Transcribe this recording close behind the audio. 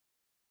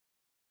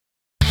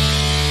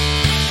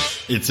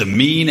It's a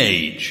mean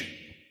age.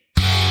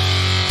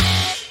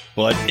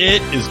 But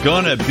it is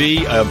going to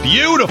be a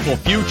beautiful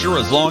future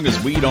as long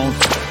as we don't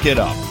f*** it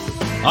up.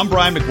 I'm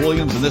Brian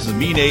McWilliams, and this is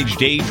Mean Age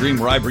Daydream,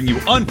 where I bring you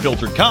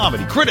unfiltered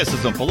comedy,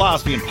 criticism,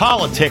 philosophy, and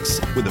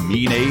politics with a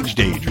Mean Age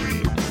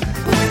Daydream.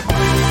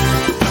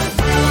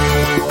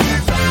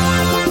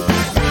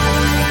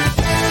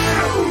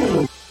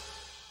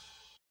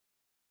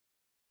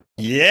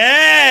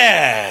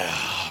 Yeah!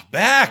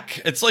 Back.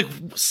 It's like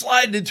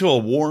sliding into a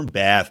warm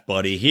bath,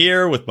 buddy.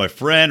 Here with my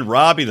friend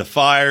Robbie the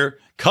Fire.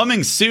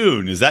 Coming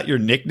soon. Is that your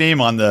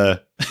nickname on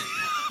the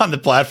on the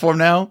platform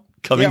now?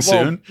 Coming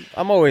soon?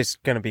 I'm always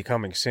going to be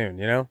coming soon,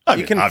 you know? I you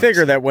mean, can obviously.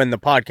 figure that when the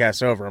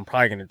podcast's over, I'm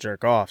probably going to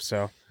jerk off,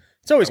 so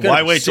it's always going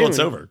to be Why wait till it's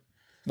over?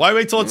 Why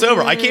wait till it's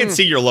over? I can't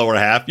see your lower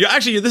half. You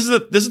actually, this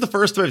is the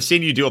first time I've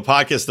seen you do a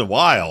podcast in a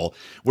while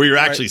where you're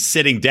actually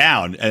sitting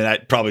down, and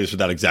that probably is for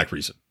that exact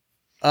reason.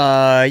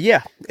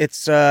 Yeah,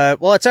 it's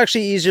it's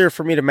actually easier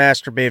for me to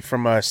masturbate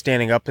from a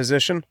standing up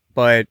position,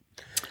 but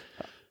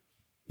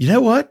you know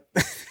what?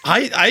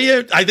 I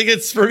think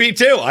it's for me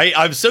too.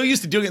 I'm so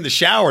used to doing it in the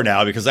shower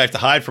now because I have to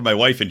hide from my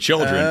wife and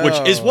children, which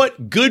is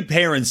what good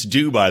parents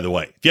do, by the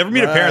way. If you ever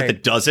meet a parent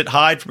that doesn't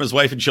hide from his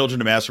wife and children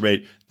to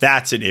masturbate,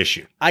 that's an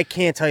issue. I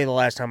can't tell you the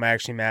last time I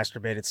actually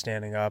masturbated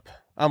standing up.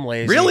 I'm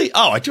lazy. Really?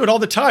 Oh, I do it all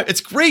the time.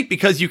 It's great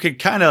because you can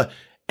kind of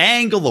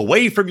angle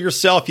away from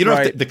yourself. You don't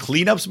have to, the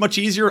cleanup's much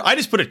easier. I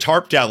just put a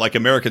tarp down like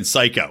American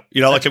Psycho.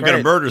 You know, like I'm going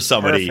to murder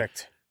somebody.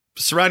 Perfect.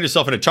 Surround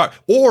yourself in a tarp.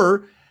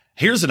 Or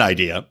here's an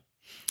idea.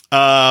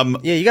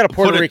 You got a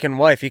Puerto Rican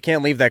wife. You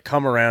can't leave that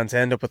cum around to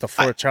end up with a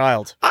fourth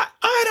child.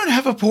 I don't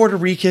have a Puerto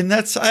Rican.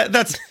 That's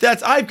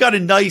I've got a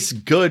nice,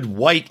 good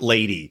white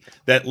lady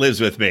that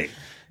lives with me.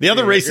 The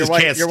other races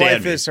can't stand me. Your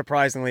wife is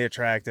surprisingly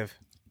attractive.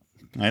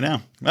 I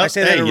know. Well, I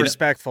say that in a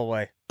respectful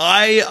way.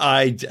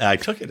 I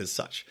took it as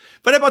such.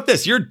 But how about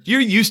this? You're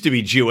used to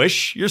be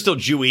Jewish. You're still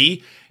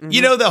Jewy. Mm-hmm.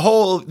 You know the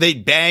whole they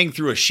bang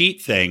through a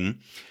sheet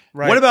thing.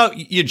 Right. What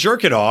about you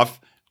jerk it off?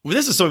 Well,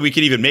 this is something we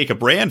could even make a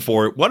brand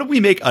for. Why don't we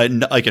make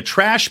a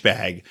trash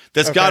bag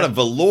that's got a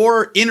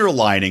velour inner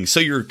lining so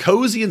you're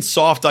cozy and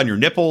soft on your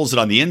nipples and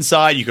on the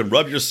inside you can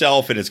rub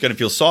yourself and it's going to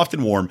feel soft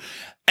and warm.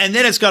 And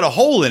then it's got a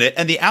hole in it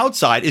and the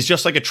outside is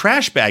just like a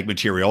trash bag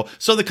material.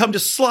 So the cum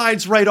just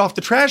slides right off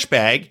the trash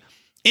bag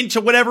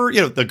into whatever,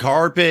 you know, the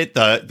carpet,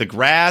 the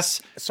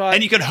grass,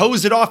 and you can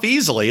hose it off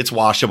easily. It's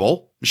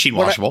washable, machine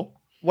washable.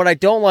 What I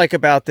don't like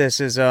about this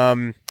is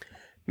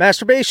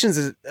masturbations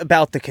is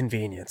about the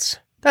convenience.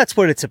 That's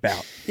what it's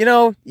about. You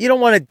know, you don't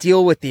want to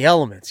deal with the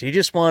elements. You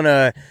just want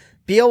to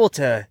be able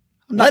to.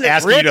 I'm not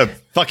asking you to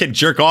fucking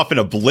jerk off in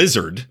a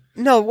blizzard.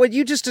 No, what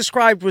you just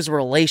described was a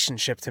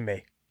relationship to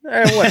me.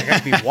 I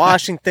got to be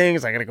washing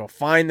things. I got to go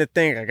find the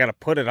thing. I got to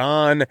put it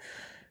on.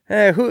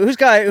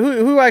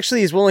 Who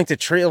actually is willing to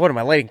treat? What am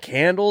I lighting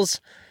candles?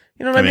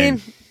 You know what I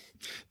mean?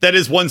 That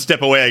is one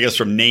step away, I guess,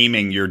 from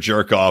naming your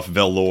jerk off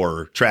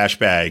velour trash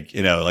bag.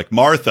 You know, like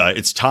Martha,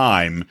 it's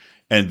time,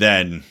 and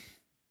then.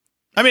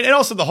 I mean, and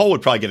also the hole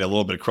would probably get a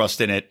little bit of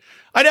crust in it.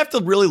 I'd have to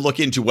really look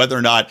into whether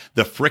or not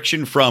the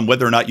friction from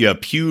whether or not you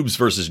have pubes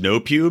versus no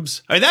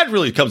pubes. I mean, that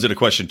really comes into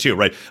question too,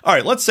 right? All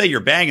right, let's say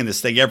you're banging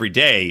this thing every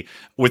day.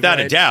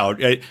 Without a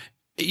doubt,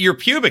 your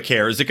pubic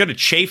hair, is it going to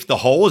chafe the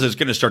holes? Is it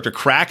going to start to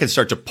crack and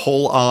start to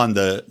pull on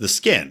the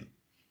skin?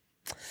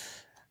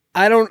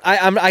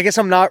 I guess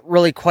I'm not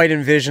really quite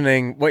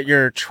envisioning what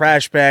your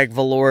trash bag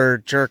velour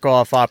jerk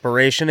off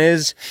operation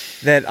is.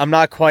 That I'm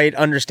not quite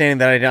understanding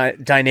the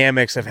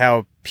dynamics of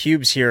how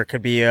pubes here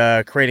could be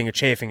creating a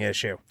chafing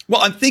issue.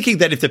 Well, I'm thinking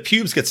that if the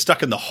pubes get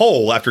stuck in the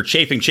hole after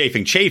chafing,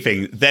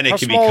 then it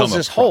can become how small is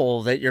this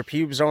hole that your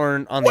pubes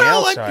aren't on the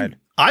outside?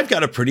 I've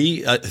got a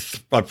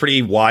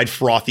pretty wide,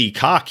 frothy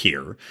cock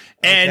here.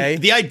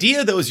 And the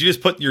idea, though, is you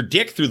just put your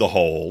dick through the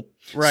hole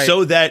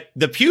so that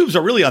the pubes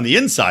are really on the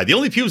inside. The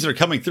only pubes that are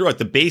coming through are at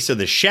the base of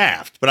the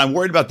shaft. But I'm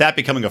worried about that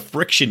becoming a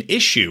friction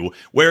issue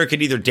where it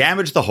could either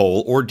damage the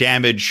hole or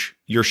damage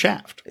your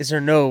shaft. Is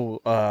there no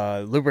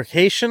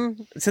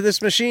lubrication to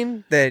this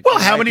machine?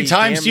 How many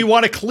times do you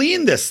want to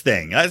clean this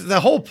thing? The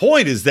whole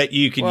point is that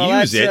you can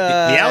use it.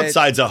 The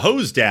outside's a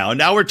hose down.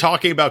 Now we're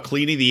talking about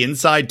cleaning the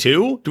inside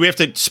too. Do we have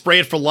to spray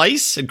it for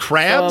lice and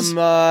crabs?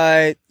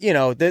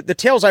 The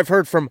tales I've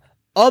heard from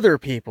other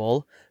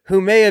people who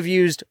may have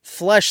used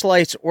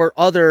fleshlights or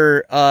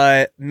other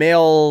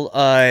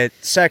male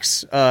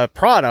sex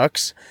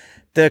products.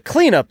 The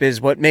cleanup is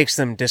what makes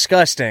them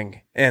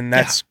disgusting, and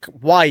that's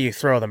why you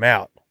throw them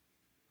out.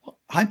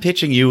 I'm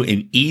pitching you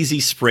an easy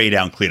spray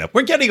down cleanup.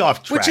 We're getting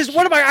off track. Which is,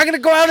 what am I going to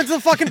go out into the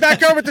fucking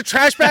backyard with the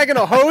trash bag and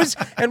a hose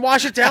and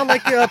wash it down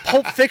like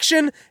Pulp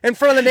Fiction in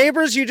front of the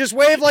neighbors? You just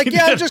wave like,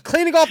 I'm just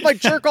cleaning off my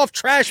jerk off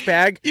trash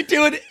bag. You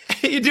do it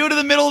in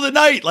the middle of the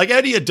night, like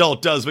any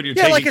adult does when you're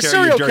taking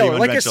care of your dirty killer,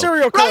 like a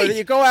serial killer. That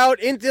you go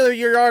out into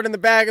your yard in the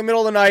bag in the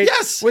middle of the night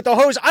with the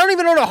hose. I don't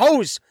even own a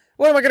hose.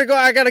 What am I going to go?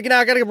 I got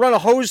to run a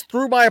hose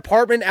through my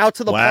apartment out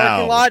to the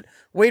parking lot,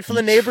 wait for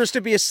the neighbors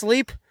to be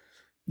asleep.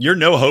 You're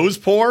no hose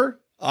pour?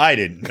 I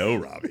didn't know,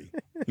 Robbie.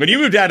 When you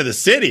moved out of the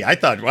city, I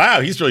thought, wow,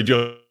 he's really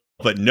doing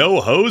but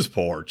no hose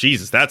pour.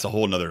 Jesus, that's a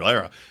whole nother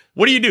era.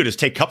 What do you do? Just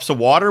take cups of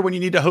water when you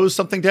need to hose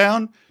something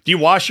down? Do you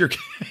wash your...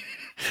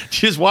 Do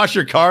you just wash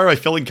your car by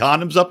filling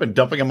condoms up and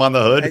dumping them on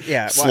the hood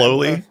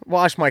slowly?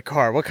 Wash my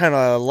car. What kind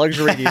of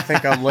luxury do you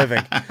think I'm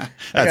living?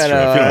 That's I true.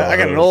 I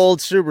got an old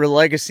Subaru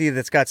Legacy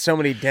that's got so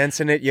many dents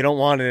in it, you don't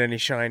want it any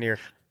shinier.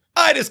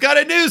 I just got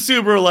a new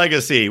Subaru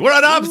Legacy. We're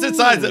on opposite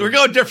sides. We're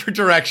going different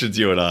directions,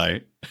 you and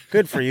I.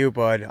 Good for you,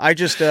 bud. I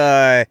just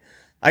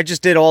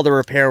did all the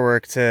repair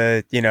work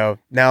to, now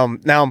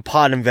I'm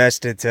pot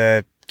invested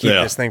to keep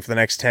this thing for the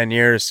next 10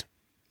 years.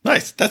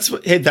 Nice. That's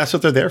what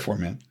they're there for,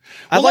 man.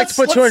 I'd like to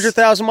put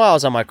 200,000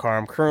 miles on my car.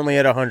 I'm currently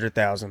at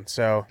 100,000,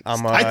 so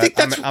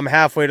I'm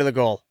halfway to the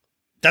goal.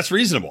 That's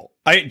reasonable.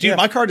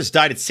 My car just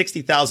died at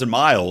 60,000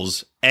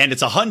 miles, and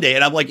it's a Hyundai,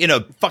 and I'm like in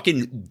a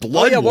fucking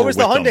blood war. What was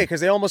the with Hyundai?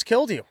 Because they almost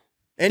killed you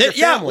and your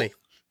family.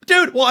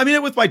 Dude, well, I'm in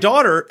it with my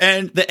daughter,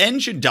 and the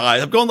engine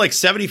died. I'm going like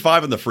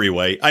 75 on the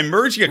freeway. I'm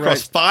merging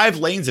across 5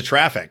 lanes of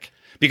traffic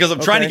because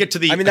I'm trying to get to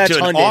the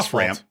to an off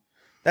ramp.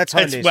 That's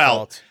Hyundai's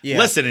fault. Yeah.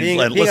 Listen, being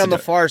on the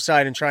far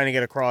side and trying to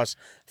get across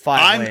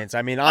 5 lanes.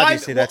 I mean,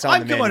 obviously that's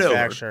on the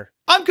manufacturer.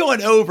 I'm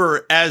going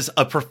over as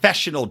a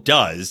professional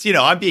does.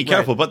 I'm being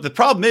careful. But the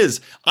problem is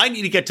I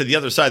need to get to the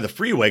other side of the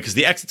freeway because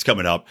the exit's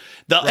coming up.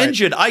 The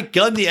engine, I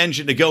gunned the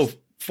engine to go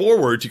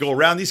forward to go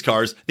around these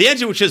cars. The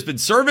engine, which has been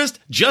serviced,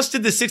 just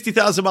did the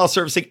 60,000 mile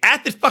servicing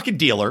at the fucking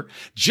dealer,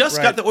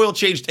 got the oil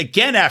changed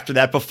again after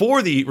that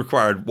before the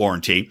required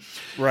warranty.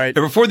 Right.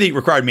 Or before the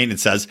required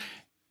maintenance says.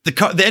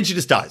 The engine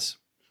just dies.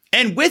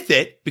 And with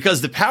it,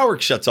 because the power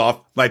shuts off,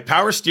 my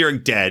power steering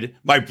dead,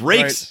 my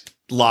brakes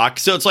lock.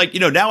 So it's like,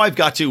 now I've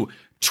got to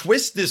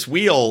twist this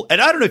wheel. And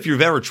I don't know if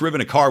you've ever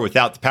driven a car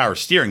without the power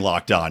steering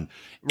locked on.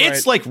 Right.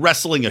 It's like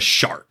wrestling a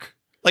shark.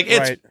 Like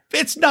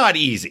it's not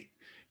easy.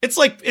 It's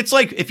like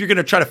if you're going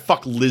to try to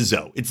fuck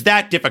Lizzo. It's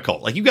that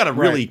difficult. Like you got to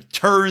really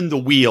turn the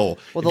wheel.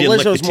 Well, the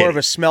Lizzo's more of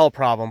a smell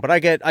problem, but I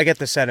get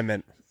the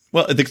sentiment.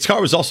 Well, the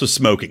car was also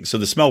smoking, so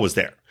the smell was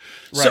there.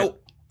 Right. So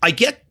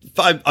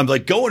I'm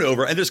like going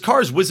over and there's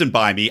cars whizzing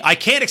by me. I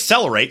can't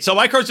accelerate. So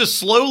my car's just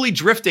slowly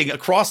drifting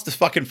across the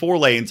fucking 4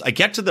 lanes. I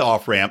get to the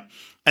off ramp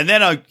and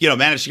then I,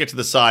 manage to get to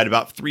the side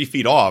about 3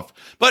 feet off,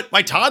 but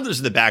my toddler's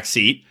in the back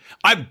seat.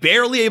 I'm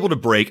barely able to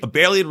brake. I'm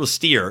barely able to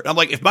steer. And I'm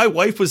like, if my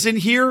wife was in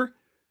here,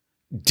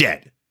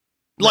 dead.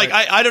 Like,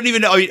 I don't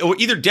even know.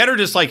 Either dead or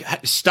just like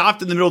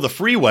stopped in the middle of the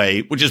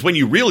freeway, which is when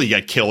you really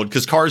get killed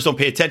because cars don't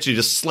pay attention,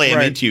 just slam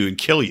into you and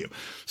kill you.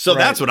 So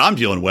that's what I'm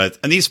dealing with.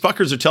 And these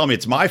fuckers are telling me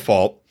it's my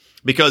fault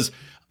because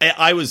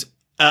I was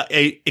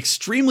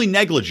extremely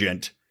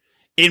negligent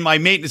in my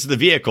maintenance of the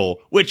vehicle,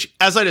 which,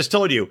 as I just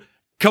told you,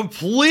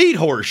 complete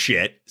horse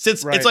shit.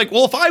 Since it's like,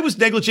 well, if I was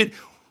negligent,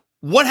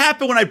 what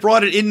happened when I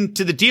brought it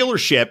into the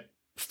dealership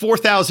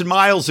 4,000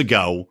 miles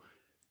ago?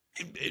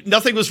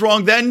 Nothing was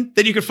wrong then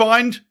that you could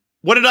find?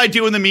 What did I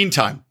do in the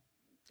meantime?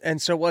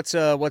 And so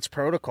what's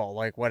protocol?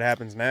 Like what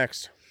happens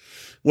next?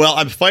 Well,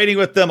 I'm fighting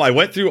with them. I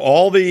went through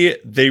all the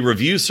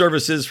review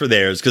services for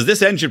theirs because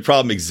this engine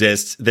problem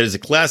exists. There's a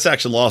class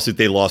action lawsuit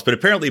they lost, but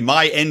apparently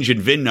my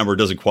engine VIN number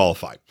doesn't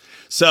qualify.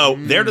 So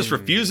they're just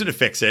refusing to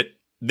fix it.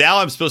 Now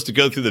I'm supposed to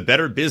go through the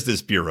Better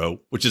Business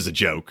Bureau, which is a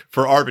joke,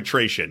 for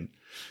arbitration.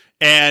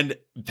 And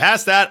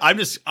past that,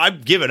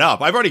 I'm giving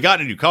up. I've already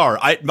gotten a new car.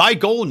 My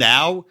goal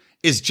now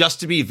is just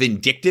to be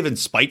vindictive and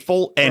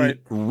spiteful and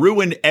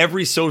ruin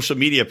every social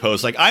media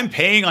post. Like I'm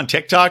paying on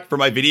TikTok for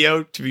my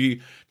video to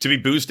be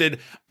boosted.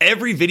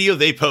 Every video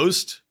they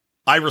post,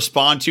 I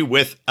respond to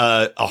with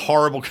a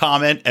horrible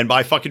comment and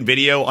my fucking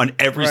video on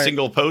every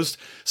single post.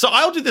 So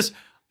I'll do this.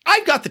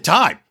 I've got the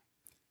time.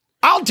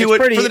 I'll do it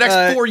for the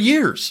next 4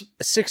 years.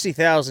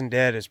 60,000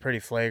 dead is pretty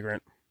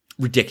flagrant.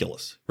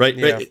 Ridiculous, right?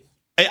 Yeah.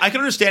 I can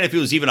understand if it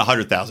was even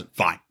 100,000.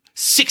 Fine.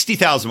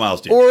 60,000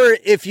 miles, dude. Or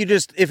if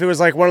it was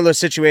like one of those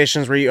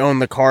situations where you own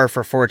the car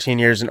for 14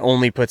 years and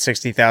only put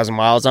 60,000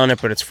 miles on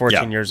it, but it's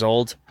 14 years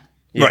old.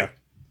 Yeah. Right.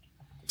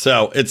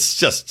 So it's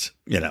just,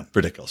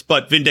 ridiculous.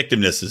 But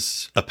vindictiveness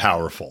is a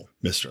powerful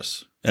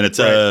mistress. And it's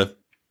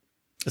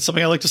it's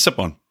something I like to sip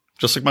on,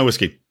 just like my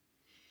whiskey.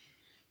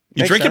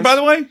 You drinking, by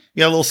the way? You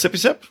got a little sippy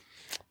sip?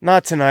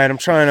 Not tonight. I'm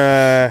trying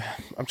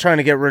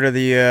to get rid of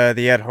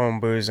the at-home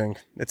boozing.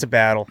 It's a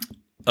battle.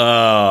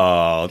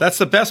 Oh, that's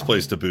the best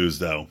place to booze,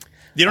 though.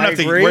 You don't have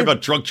to worry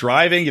about drunk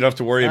driving. You don't have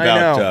to worry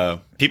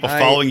about people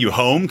following you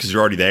home because you're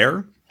already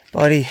there.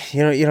 Buddy,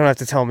 you don't have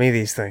to tell me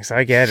these things.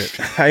 I get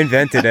it. I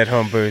invented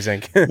at-home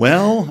boozing.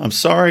 Well, I'm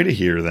sorry to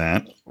hear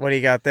that. What do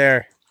you got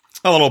there?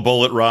 A little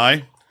bullet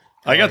rye.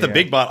 I got the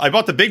big bottle. I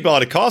bought the big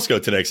bottle at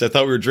Costco today because I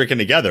thought we were drinking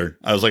together.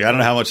 I was like, I don't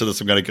know how much of this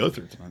I'm going to go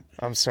through tonight.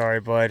 I'm sorry,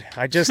 bud.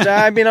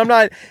 I'm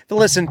not.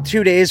 Listen,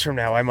 2 days from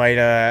now, I might.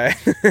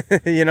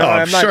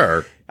 I'm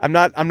sure. I'm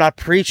not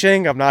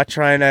preaching. I'm not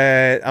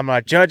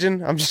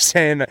judging. I'm just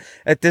saying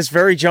at this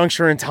very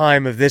juncture in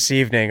time of this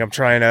evening, I'm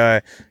trying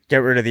to get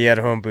rid of the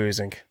at-home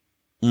boozing.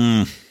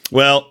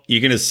 Well, you're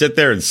going to sit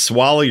there and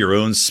swallow your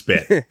own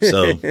spit.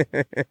 So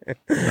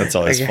that's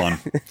always fun.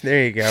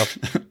 There you go.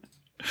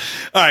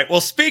 All right.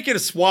 Well, speaking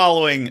of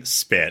swallowing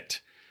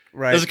spit,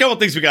 Right. There's a couple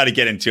things we got to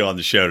get into on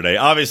the show today.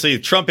 Obviously,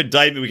 the Trump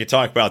indictment, we could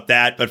talk about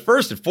that. But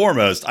first and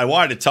foremost, I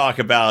wanted to talk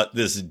about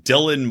this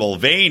Dylan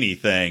Mulvaney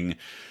thing.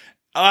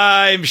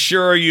 I'm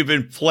sure you've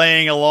been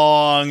playing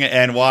along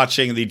and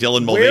watching the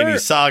Dylan Mulvaney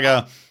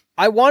saga.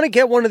 I want to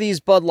get one of these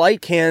Bud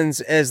Light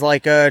cans as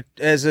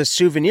a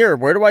souvenir.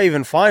 Where do I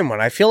even find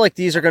one? I feel like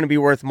these are going to be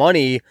worth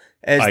money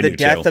as the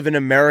death of an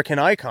American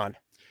icon.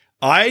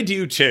 I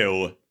do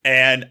too.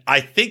 And I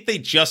think they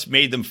just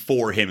made them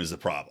for him is the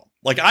problem.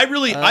 Like, I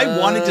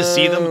wanted to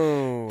see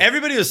them.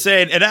 Everybody was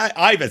saying, and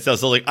I even said,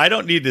 so like, I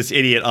don't need this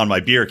idiot on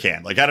my beer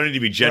can. Like, I don't need to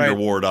be gender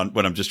warred on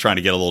when I'm just trying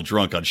to get a little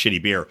drunk on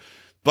shitty beer.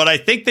 But I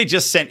think they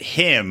just sent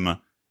him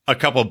a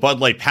couple of Bud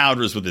Light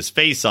pounders with his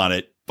face on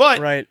it.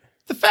 But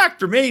the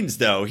fact remains,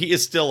 though, he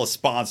is still a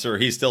sponsor.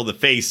 He's still the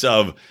face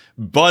of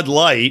Bud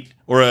Light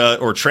or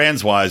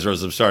Transweiser,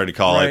 as I'm starting to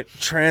call it.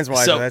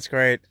 Transweiser, so, that's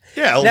great.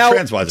 Yeah,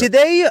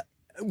 Transweiser.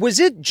 Was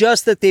it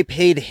just that they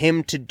paid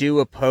him to do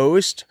a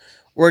post?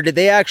 Or did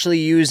they actually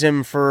use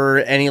him for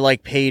any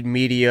like paid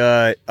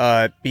media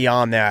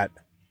beyond that?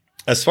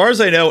 As far as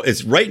I know,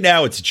 right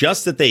now it's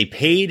just that they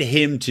paid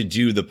him to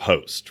do the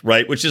post,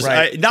 right? Which is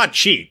not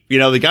cheap. You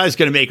know, the guy's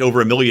going to make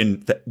over $1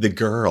 million. The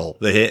girl,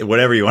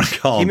 whatever you want to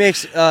call him,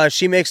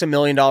 she makes $1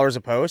 million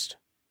a post.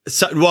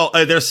 So,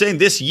 they're saying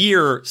this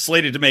year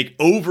slated to make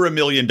over $1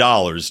 million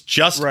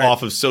just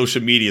off of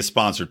social media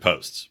sponsored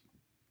posts,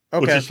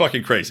 which is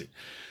fucking crazy.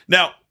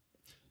 Now,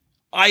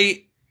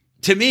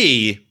 to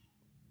me,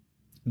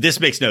 this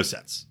makes no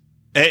sense.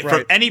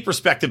 From any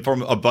perspective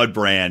from a Bud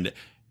brand,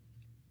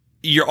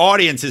 your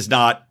audience is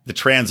not the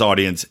trans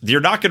audience. You're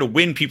not going to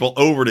win people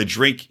over to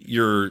drink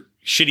your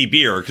shitty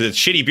beer because it's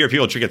shitty beer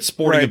people drink at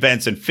sporting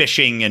events and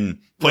fishing and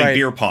playing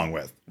beer pong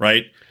with,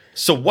 right?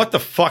 So what the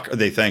fuck are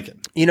they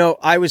thinking? You know,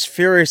 I was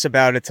furious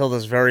about it till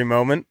this very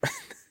moment.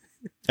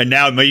 And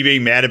now me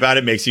being mad about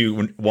it makes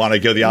you want to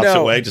go the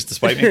opposite way just to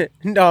spite me?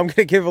 No, I'm going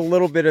to give a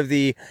little bit of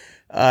the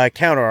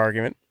counter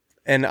argument.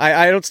 And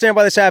I don't stand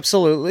by this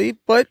absolutely,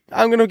 but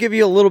I'm going to give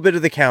you a little bit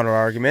of the counter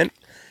argument.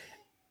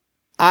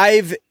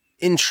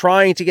 In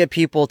trying to get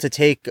people to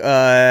take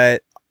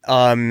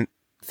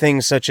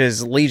things such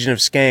as Legion of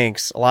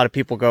Skanks, a lot of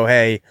people go,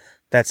 hey,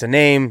 that's a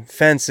name,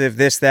 offensive,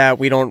 this, that.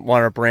 We don't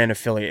want our brand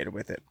affiliated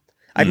with it.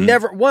 I've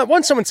never,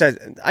 once someone says,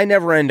 I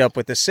never end up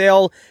with a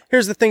sale.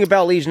 Here's the thing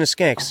about Legion of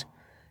Skanks.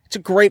 It's a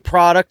great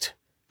product.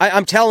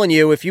 I'm telling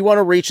you, if you want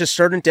to reach a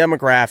certain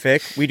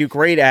demographic, we do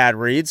great ad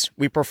reads.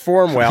 We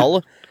perform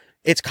well.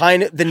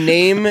 The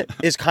name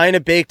is kind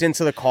of baked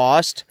into the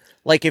cost.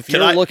 Like if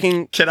you're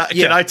looking, can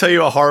I tell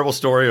you a horrible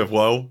story of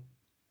woe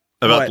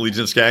about the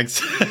Legion of Skanks?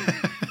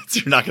 So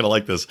you're not going to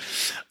like this.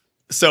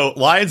 So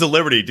Lions of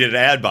Liberty did an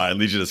ad buy on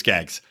Legion of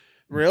Skanks.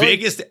 Really?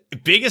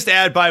 Biggest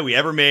ad buy we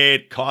ever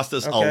made. Cost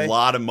us a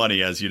lot of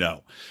money, as you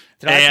know.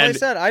 Did I place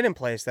that? I didn't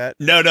place that.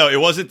 No, it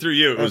wasn't through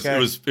you.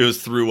 It was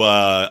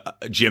through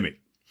Jimmy.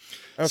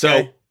 Okay.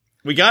 So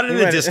we got it in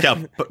a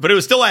discount, but it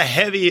was still a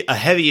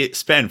heavy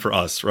spend for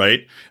us,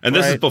 right? And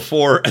this is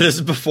before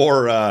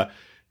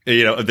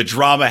the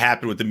drama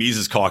happened with the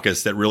Mises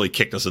Caucus that really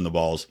kicked us in the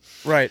balls.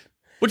 Right.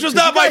 Which was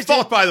not my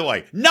fault, by the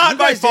way. Not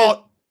my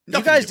fault.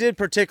 You guys did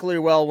particularly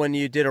well when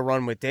you did a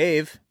run with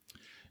Dave.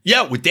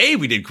 Yeah, with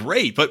Dave, we did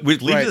great. But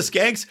with Legion of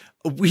Skanks,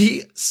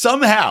 we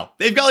somehow,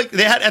 they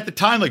had at the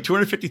time like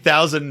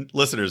 250,000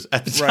 listeners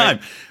at the time.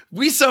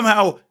 We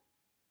somehow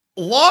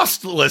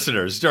lost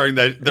listeners during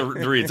the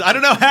reads. I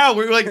don't know how.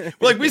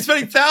 We're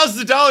spending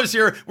thousands of dollars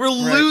here. We're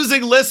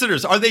losing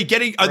listeners. Are they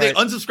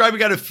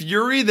unsubscribing out of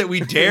fury that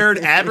we dared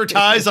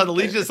advertise on the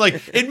Legion? It's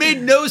like, it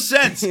made no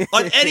sense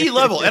on any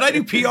level. And I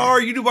do PR,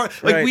 you do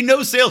we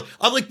know sales.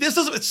 I'm like,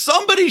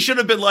 somebody should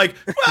have been like,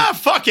 well,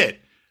 fuck it.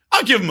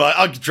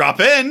 I'll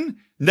drop in.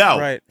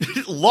 No,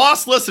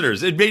 lost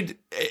listeners.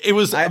 It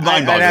was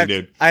mind-boggling,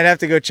 dude. I'd have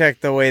to go check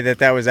the way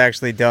that was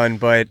actually done,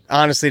 but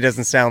honestly, it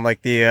doesn't sound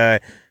like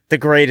the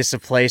greatest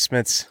of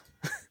placements.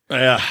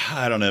 Yeah,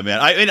 I don't know, man.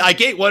 I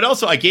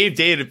gave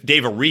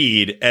Dave a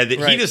read, and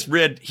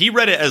he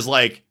read it as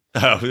like,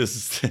 oh,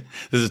 this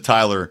is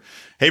Tyler.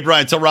 Hey,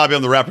 Brian, tell Robbie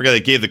I'm the rapper guy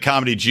that gave the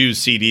Comedy Jews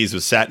CDs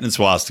with satin and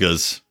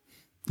swastikas.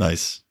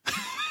 Nice,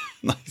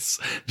 nice.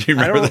 Do you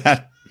remember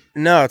that?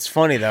 No, it's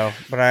funny though,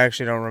 but I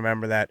actually don't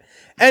remember that.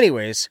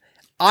 Anyways,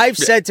 I've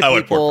said to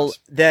people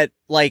that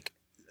like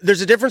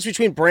there's a difference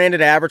between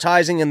branded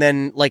advertising and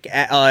then like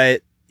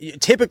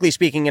typically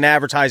speaking in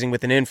advertising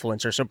with an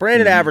influencer. So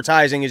branded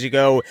advertising is you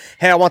go,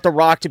 hey, I want The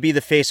Rock to be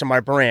the face of my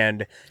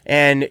brand.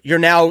 And you're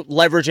now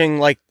leveraging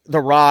like The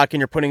Rock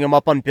and you're putting him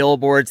up on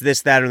billboards,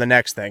 this, that, or the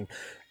next thing.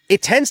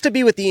 It tends to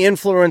be with the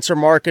influencer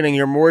marketing.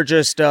 You're more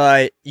just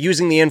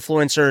using the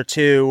influencer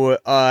to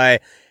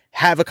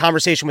have a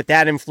conversation with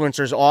that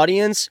influencer's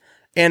audience.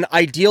 And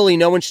ideally,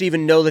 no one should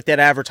even know that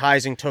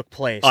advertising took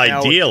place.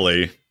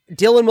 Ideally. Now,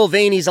 Dylan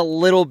Mulvaney's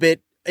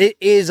it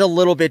is a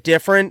little bit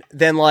different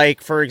than,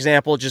 like, for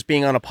example, just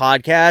being on a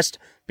podcast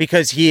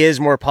because he is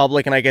more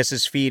public and I guess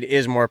his feed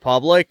is more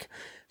public.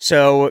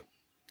 So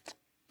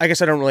I guess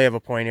I don't really have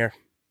a point here.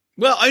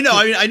 Well, I know.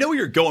 I mean, I know where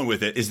you're going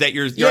with it. Is that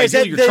you're trying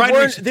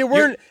to? They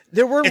weren't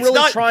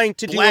really trying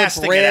to do a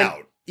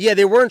brand. Yeah,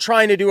 they weren't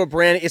trying to do a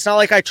brand. It's not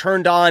like I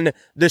turned on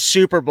the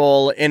Super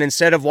Bowl and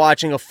instead of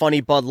watching a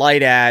funny Bud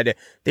Light ad,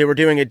 they were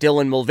doing a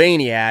Dylan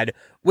Mulvaney ad.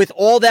 With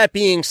all that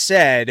being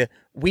said,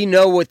 we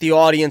know what the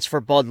audience for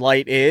Bud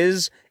Light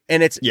is,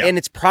 and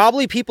it's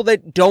probably people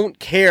that don't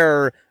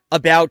care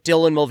about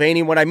Dylan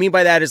Mulvaney. What I mean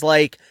by that is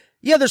like,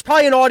 yeah, there's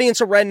probably an audience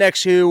of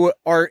rednecks who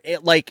are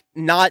like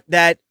not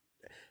that.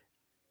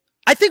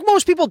 I think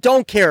most people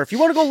don't care. If you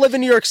want to go live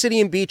in New York City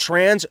and be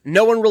trans,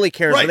 no one really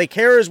cares. Right. What they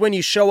care is when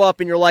you show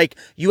up and you're like,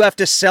 you have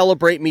to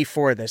celebrate me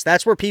for this.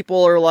 That's where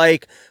people are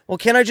like, well,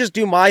 can I just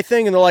do my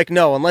thing? And they're like,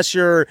 no, unless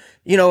you're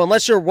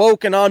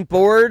woke and on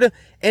board.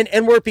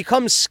 And where it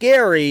becomes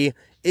scary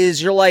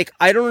is you're like,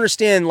 I don't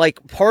understand.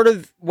 Like, part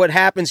of what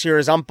happens here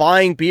is I'm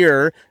buying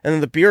beer, and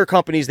then the beer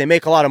companies, they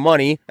make a lot of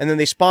money, and then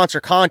they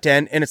sponsor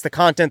content, and it's the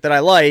content that I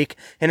like,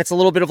 and it's a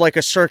little bit of like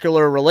a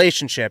circular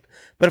relationship.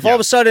 But if all of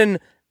a sudden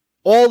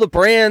all the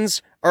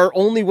brands are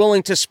only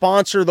willing to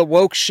sponsor the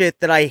woke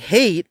shit that I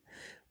hate,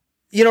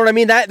 you know what I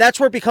mean? That's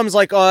where it becomes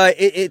like,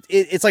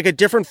 it's like a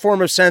different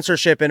form of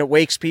censorship, and it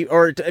wakes people,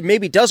 or it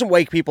maybe doesn't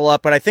wake people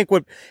up. But I think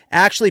what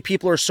actually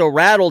people are so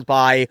rattled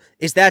by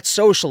is that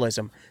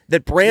socialism,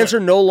 that brands are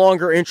no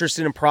longer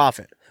interested in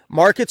profit.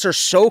 Markets are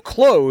so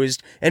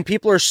closed and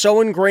people are so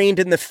ingrained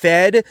in the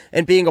Fed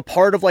and being a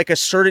part of like a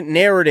certain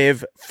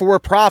narrative for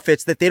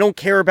profits that they don't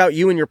care about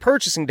you and your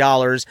purchasing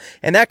dollars.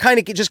 And that kind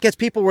of just gets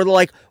people where they're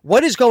like,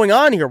 what is going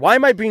on here? Why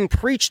am I being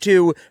preached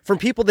to from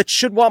people that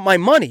should want my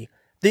money?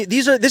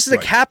 This is a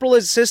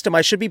capitalist system.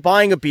 I should be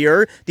buying a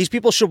beer. These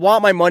people should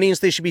want my money, and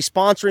so they should be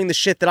sponsoring the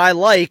shit that I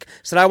like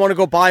so that I want to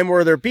go buy more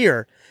of their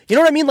beer. You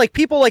know what I mean? Like,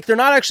 people, like, they're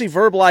not actually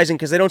verbalizing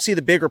because they don't see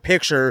the bigger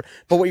picture,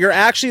 but what you're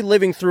actually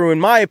living through, in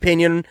my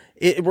opinion,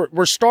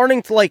 we're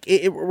starting to, like,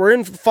 we're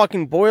in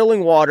fucking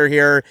boiling water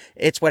here.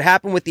 It's what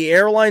happened with the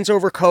airlines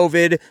over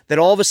COVID, that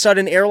all of a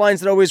sudden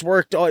airlines that always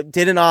worked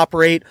didn't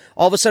operate.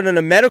 All of a sudden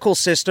a medical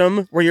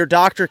system where your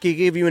doctor could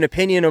give you an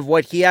opinion of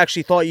what he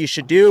actually thought you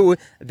should do,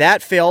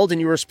 that failed,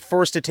 and you were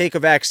forced to take a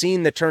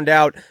vaccine that turned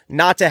out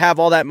not to have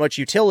all that much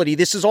utility.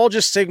 This is all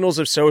just signals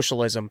of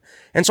socialism.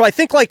 And so I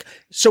think, like,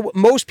 so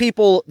most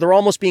people, they're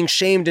almost being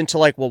shamed into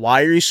like, well,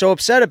 why are you so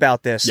upset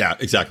about this? Yeah,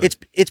 exactly.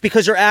 It's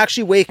because you're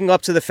actually waking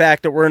up to the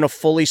fact that we're in a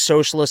fully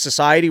socialist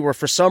society where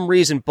for some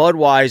reason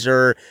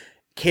Budweiser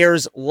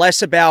cares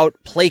less about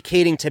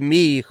placating to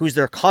me, who's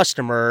their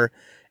customer,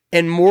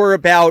 and more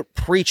about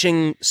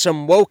preaching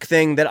some woke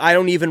thing that I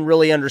don't even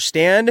really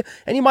understand.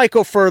 And you might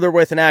go further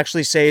with and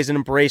actually say is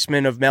an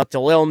embracement of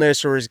mental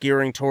illness or is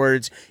gearing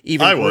towards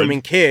even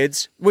grooming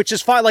kids, which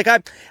is fine. Like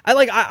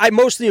I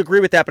mostly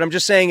agree with that, but I'm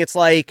just saying it's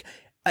like,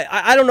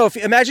 I don't know, if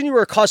imagine you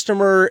were a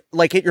customer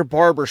like at your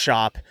barber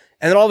shop,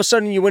 and then all of a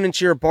sudden you went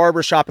into your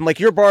barber shop, and like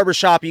your barber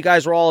shop, you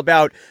guys were all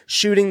about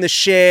shooting the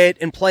shit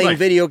and playing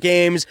video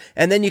games.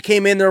 And then you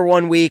came in there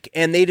one week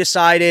and they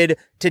decided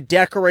to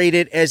decorate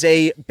it as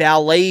a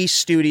ballet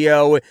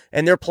studio,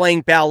 and they're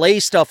playing ballet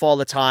stuff all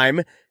the time.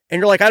 And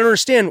you're like, I don't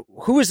understand.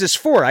 Who is this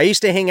for? I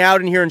used to hang out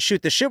in here and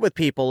shoot the shit with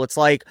people. It's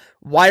like,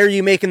 why are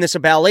you making this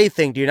a ballet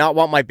thing? Do you not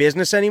want my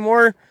business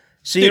anymore?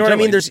 So you know what I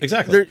mean?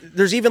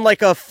 There's even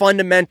like a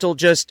fundamental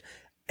just,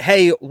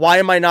 hey, why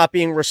am I not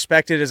being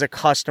respected as a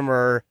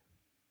customer,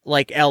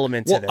 like,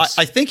 element to this?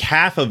 I think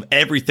half of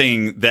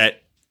everything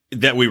that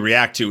we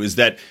react to is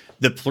that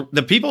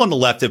the people on the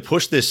left have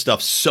pushed this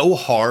stuff so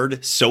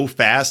hard, so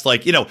fast.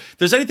 Like, you know,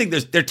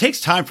 there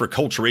takes time for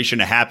acculturation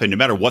to happen no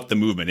matter what the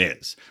movement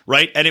is,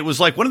 right? And it was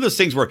like one of those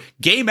things where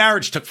gay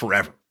marriage took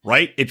forever.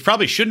 Right? It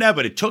probably shouldn't have,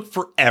 but it took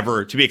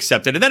forever to be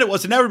accepted. And then it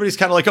wasn't. Everybody's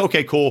kind of like,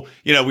 okay, cool.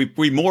 You know,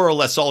 we more or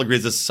less all agree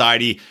as a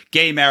society,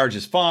 gay marriage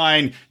is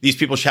fine. These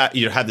people should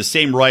have the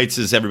same rights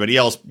as everybody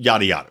else,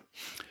 yada, yada.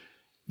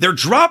 They're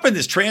dropping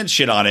this trans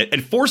shit on it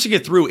and forcing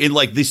it through in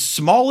like the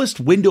smallest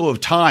window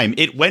of time.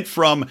 It went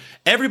from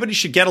everybody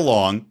should get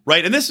along,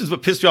 right? And this is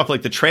what pissed me off,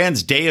 like the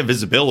trans day of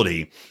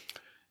visibility.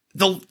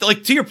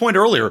 Like to your point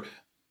earlier,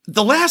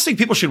 the last thing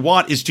people should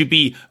want is to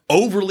be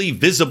overly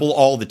visible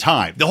all the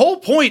time. The whole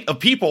point of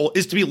people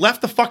is to be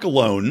left the fuck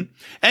alone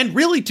and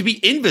really to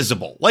be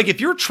invisible. Like,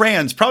 if you're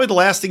trans, probably the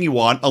last thing you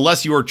want,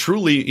 unless you are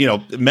truly, you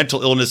know,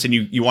 mental illness and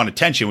you want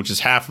attention, which is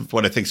half of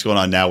what I think is going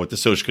on now with the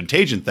social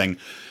contagion thing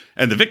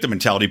and the victim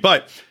mentality.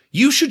 But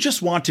you should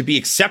just want to be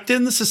accepted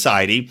in the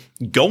society,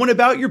 going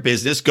about your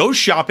business, go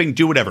shopping,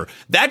 do whatever.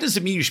 That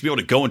doesn't mean you should be able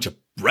to go into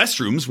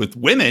restrooms with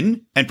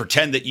women and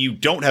pretend that you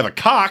don't have a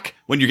cock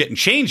when you're getting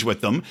changed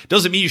with them.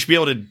 Doesn't mean you should be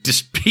able to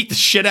just beat the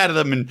shit out of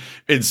them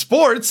in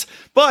sports,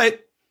 but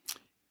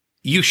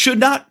you should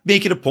not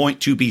make it a point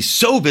to be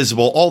so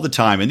visible all the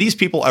time. And these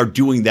people are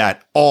doing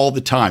that all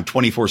the time,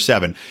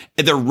 24/7.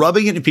 And they're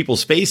rubbing it in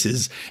people's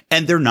faces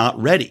and they're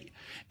not ready.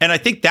 And I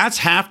think that's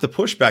half the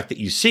pushback that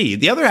you see.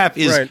 The other half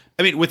is,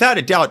 I mean, without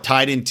a doubt,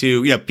 tied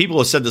into, you know, people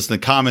have said this in the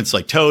comments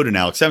like Toad and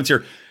Alex Evans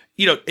here,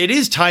 you know, it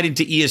is tied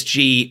into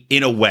ESG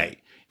in a way.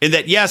 In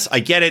that, yes, I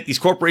get it. These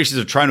corporations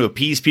are trying to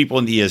appease people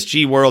in the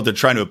ESG world. They're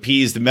trying to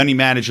appease the money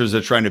managers. They're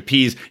trying to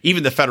appease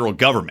even the federal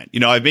government. You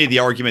know, I've made the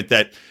argument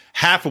that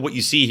half of what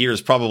you see here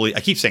is probably,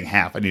 I keep saying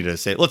half, I need to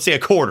say, let's say a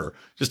quarter,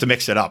 just to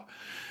mix it up,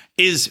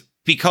 is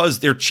because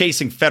they're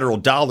chasing federal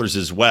dollars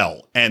as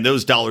well. And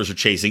those dollars are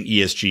chasing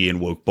ESG and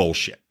woke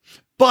bullshit.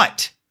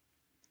 But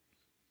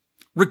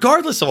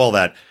regardless of all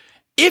that,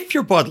 if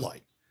you're Bud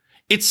Light,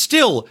 it's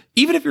still,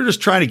 even if you're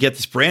just trying to get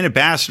this brand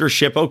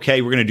ambassadorship,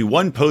 okay, we're going to do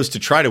one post to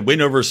try to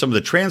win over some of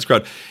the trans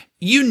crowd.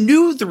 You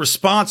knew the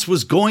response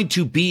was going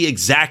to be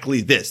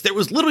exactly this. There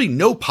was literally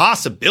no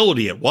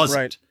possibility it wasn't.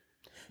 Right.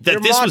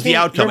 That this was the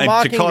outcome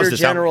and to cause your this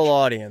general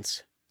outrage.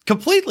 audience.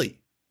 Completely.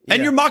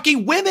 And you're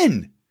mocking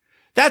women.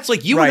 That's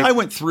like you and I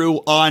went through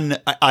on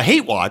a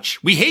hate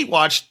watch. We hate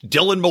watched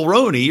Dylan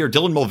Mulroney or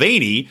Dylan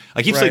Mulvaney.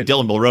 I keep saying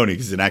Dylan Mulroney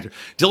because he's an actor.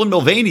 Dylan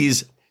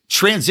Mulvaney's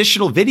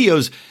transitional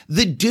videos.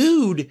 The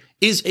dude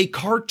is a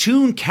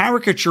cartoon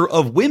caricature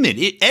of women.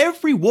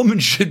 Every woman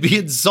should be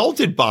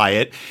insulted by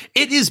it.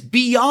 It is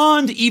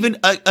beyond even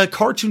a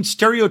cartoon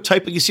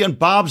stereotype that you see on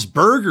Bob's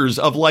Burgers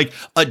of like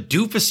a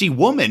doofusy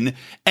woman.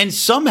 And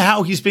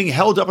somehow he's being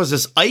held up as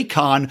this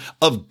icon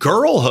of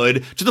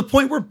girlhood to the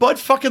point where Bud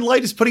fucking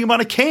Light is putting him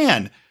on a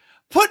can.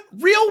 Put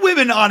real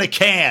women on a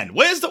can.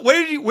 Where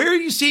are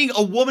you seeing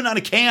a woman on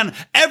a can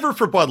ever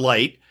for Bud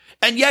Light?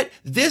 And yet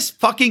this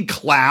fucking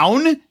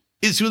clown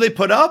is who they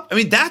put up. I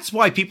mean, that's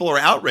why people are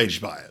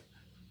outraged by it.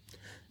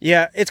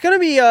 Yeah, it's going to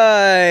be,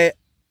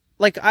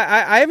 like,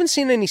 I haven't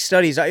seen any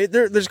studies.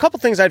 There's a couple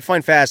things I'd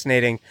find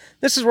fascinating.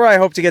 This is where I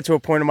hope to get to a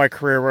point in my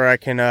career where I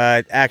can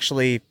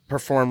actually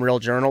perform real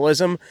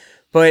journalism.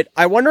 But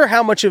I wonder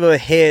how much of a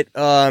hit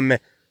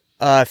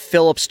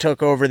Phillips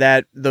took over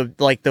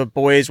the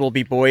Boys Will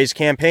Be Boys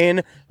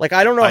campaign. Like,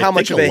 I don't know how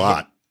much of a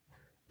hit.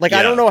 Like,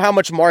 I don't know how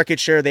much market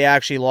share they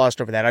actually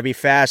lost over that. I'd be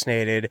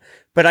fascinated.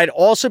 But I'd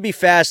also be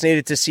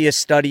fascinated to see a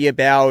study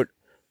about,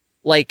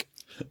 like,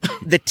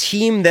 the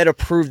team that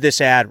approved this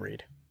ad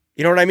read.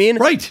 You know what I mean?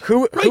 Right.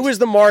 Who is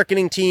the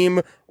marketing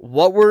team?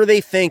 What were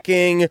they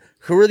thinking?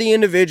 Who are the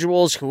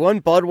individuals? Who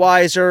won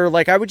Budweiser?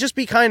 Like, I would just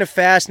be kind of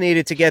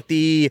fascinated to get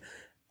the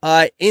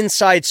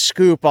inside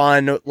scoop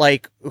on,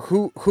 like,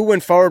 who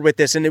went forward with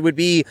this. And it would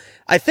be,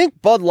 I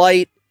think Bud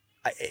Light,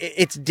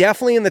 it's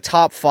definitely in the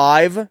top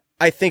 5.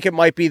 I think it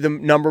might be the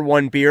number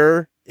 1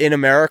 beer in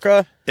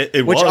America.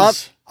 It which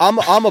was. I'm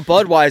a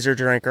Budweiser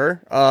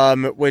drinker,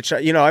 which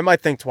I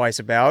might think twice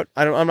about.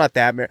 I'm not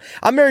that married.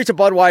 I'm married to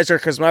Budweiser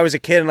because when I was a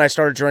kid and I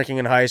started drinking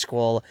in high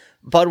school,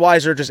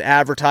 Budweiser just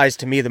advertised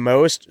to me the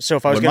most. So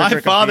if I was going to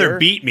drink my father a beer,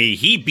 beat me,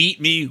 he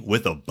beat me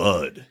with a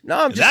Bud.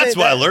 No, I'm just that's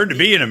saying why I learned to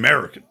be an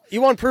American.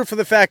 You want proof of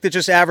the fact that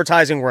just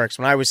advertising works?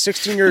 When I was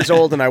 16 years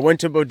old and I went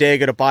to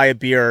bodega to buy a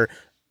beer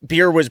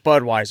was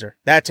Budweiser.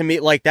 That to me,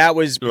 like, that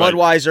was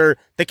Budweiser,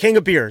 the king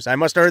of beers. I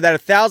must have heard that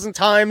 1,000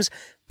 times.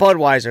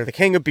 Budweiser, the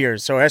king of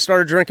beers. So I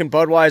started drinking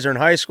Budweiser in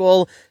high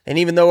school, and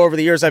even though over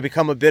the years I've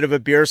become a bit of a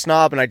beer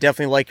snob, and I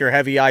definitely like your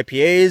heavy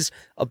IPAs,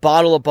 a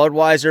bottle of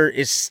Budweiser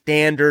is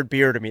standard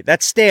beer to me.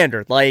 That's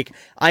standard. Like,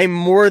 I'm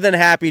more than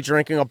happy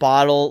drinking a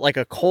bottle, like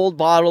a cold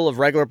bottle of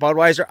regular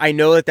Budweiser. I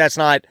know that that's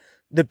not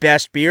the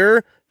best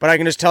beer, but I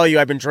can just tell you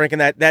I've been drinking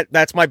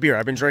that's my beer.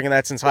 I've been drinking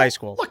that since high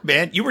school. Look,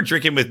 man, you were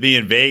drinking with me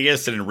in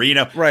Vegas and in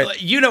Reno. Right.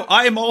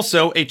 I am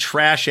also a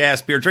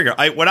trash-ass beer drinker.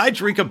 When I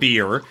drink a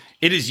beer,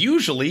 it is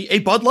usually a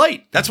Bud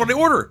Light. That's what I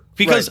order.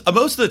 Because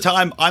most of the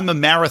time, I'm a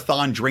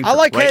marathon drinker. I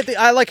like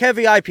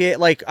heavy IPA.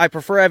 Like, I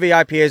prefer heavy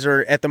IPAs,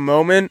 or at the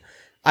moment,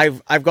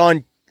 I've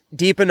gone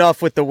deep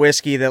enough with the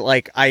whiskey that,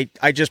 like,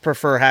 I just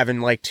prefer having,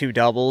 like, 2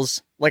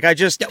 doubles. Like, I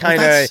just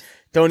kind of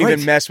don't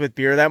even mess with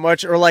beer that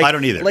much. Or, like, I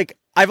don't either. Like,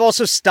 I've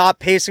also stopped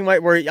pacing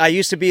where I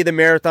used to be the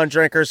marathon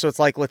drinker, so it's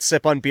like, let's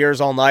sip on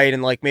beers all night,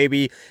 and like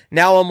maybe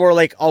now I'm more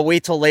like, I'll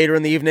wait till later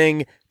in the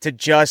evening to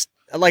just,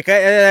 like,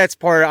 that's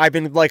part, I've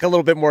been like a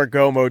little bit more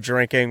go-mo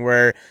drinking,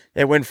 where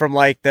it went from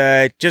like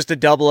just a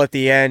double at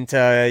the end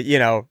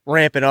to,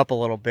 ramping up a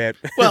little bit.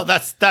 Well,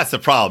 that's the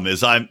problem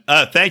is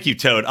thank you,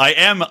 Toad. I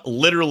am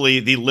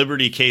literally the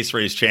Liberty Case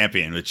Race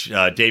champion, which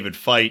David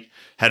Fight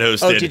had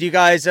hosted. Oh, did you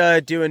guys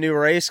do a new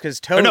race? Because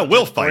Toad. No,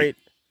 Will Fight.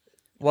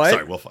 What?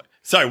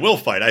 Sorry, Will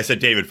Fight. I said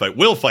David Fight.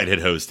 Will Fight had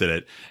hosted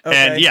it. Okay.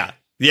 And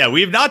yeah,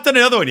 we have not done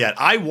another one yet.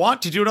 I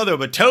want to do another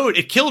one, but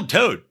it killed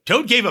Toad.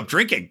 Toad gave up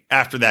drinking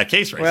after that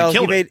case race. Well,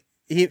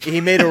 he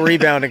made a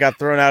rebound and got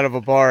thrown out of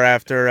a bar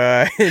after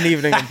an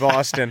evening in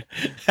Boston.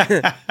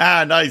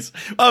 Nice.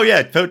 Oh,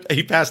 yeah, Toad,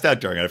 he passed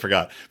out during it. I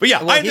forgot. But yeah,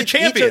 I'm the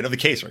champion of the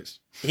case race.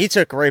 He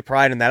took great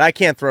pride in that. I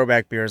can't throw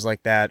back beers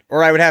like that,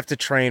 or I would have to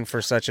train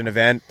for such an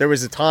event. There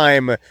was a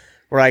time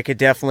where I could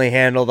definitely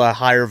handle the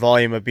higher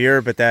volume of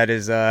beer, but that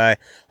is,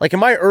 like in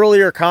my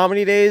earlier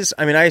comedy days,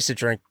 I mean, I used to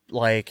drink,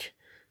 like,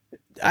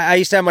 I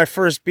used to have my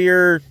first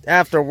beer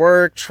after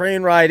work,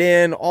 train ride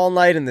in, all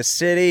night in the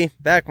city,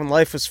 back when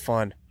life was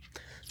fun.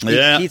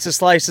 Yeah. Pizza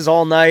slices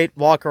all night,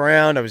 walk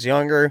around, I was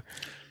younger.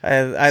 I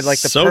had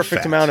like the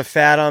perfect amount of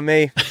fat on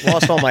me.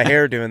 Lost all my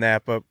hair doing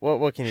that, but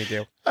what can you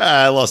do?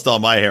 I lost all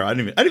my hair. I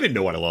didn't even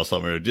know what I lost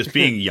all my hair. Just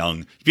being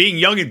young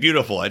and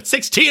beautiful. At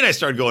 16, I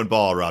started going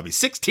bald, Robbie.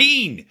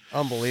 16.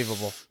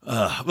 Unbelievable.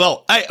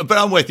 But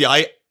I'm with you.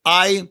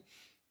 I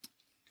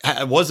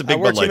was a big Bud Light I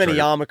wore too many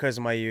drinker. yarmulkes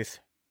in my youth.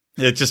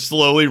 It just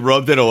slowly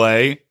rubbed it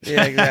away.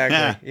 Yeah,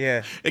 exactly.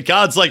 Yeah. And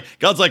God's like,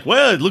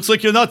 well, it looks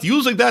like you're not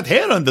using that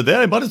hair under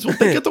there. I might as well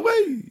take it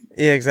away.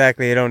 Yeah,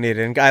 exactly. You don't need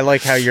it. And I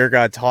like how your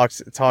God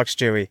talks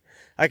Jewy.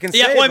 I can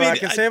say I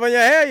can save on your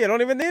hair. You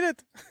don't even need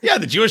it. Yeah,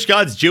 the Jewish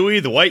God's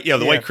Jewy. The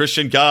white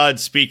Christian God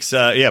speaks,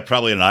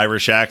 probably an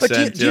Irish accent.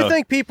 But do you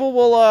think people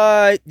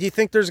will? Do you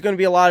think there's going to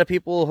be a lot of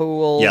people who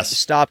will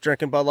stop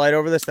drinking Bud Light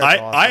over this?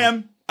 That's awesome. I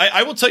am.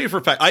 I will tell you for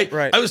a fact.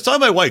 I was telling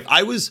my wife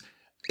I was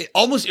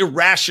almost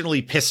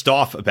irrationally pissed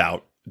off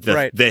about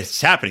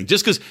this happening,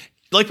 just because.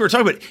 Like we were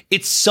talking about,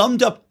 it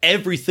summed up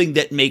everything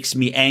that makes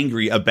me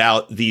angry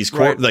about these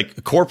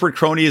like corporate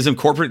cronyism,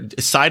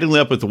 corporate siding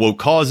up with the woke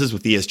causes,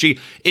 with ESG.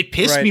 It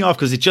pissed me off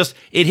because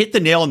it hit the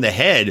nail on the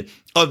head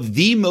of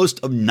the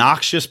most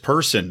obnoxious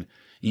person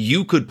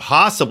you could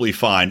possibly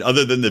find,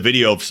 other than the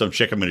video of some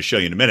chick I'm going to show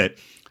you in a minute.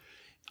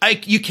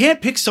 You can't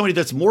pick somebody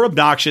that's more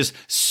obnoxious,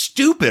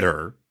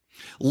 stupider,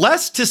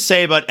 less to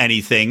say about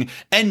anything,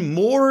 and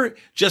more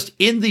just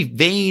in the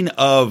vein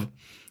of,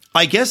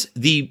 I guess,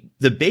 the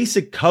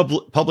basic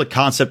public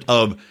concept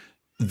of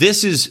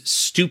this is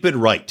stupid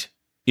right.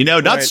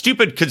 Not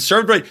stupid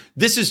conservative right.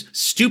 This is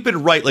stupid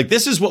right. Like,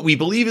 this is what we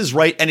believe is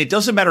right. And it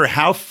doesn't matter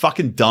how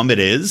fucking dumb it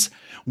is.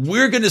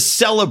 We're going to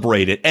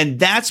celebrate it. And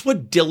that's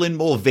what Dylan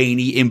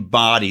Mulvaney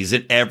embodies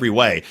in every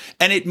way.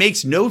 And it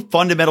makes no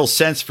fundamental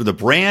sense for the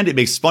brand. It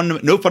makes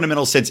no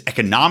fundamental sense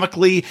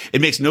economically.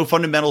 It makes no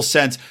fundamental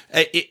sense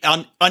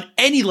on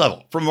any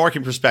level from a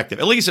marketing perspective.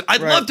 At least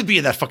I'd love to be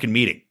in that fucking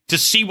meeting to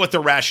see what the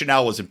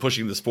rationale was in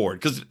pushing this forward,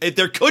 because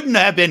there couldn't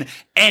have been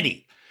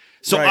any.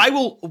 So I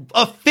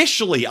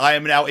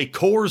am now a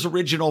Coors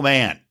Original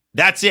man.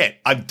 That's it.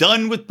 I'm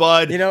done with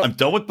Bud. I'm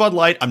done with Bud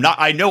Light.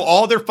 I know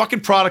all their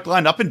fucking product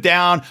line up and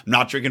down. I'm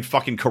not drinking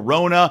fucking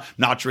Corona. I'm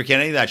not drinking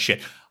any of that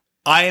shit.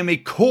 I am a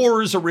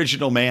Coors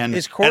Original man.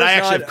 And I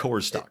actually have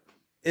Coors stock.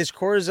 Is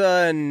Coors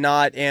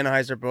not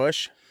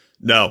Anheuser-Busch?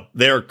 No,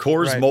 they're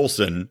Coors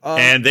Molson.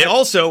 And they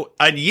also,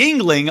 and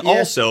Yingling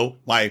also,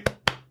 my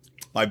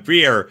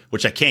beer,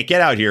 which I can't get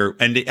out here.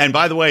 And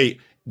by the way,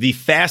 the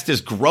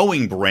fastest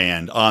growing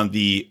brand on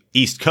the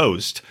East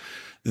Coast,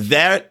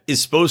 that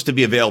is supposed to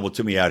be available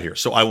to me out here.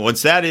 So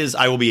once that is,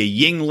 I will be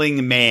a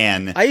Yingling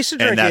man. I used to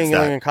drink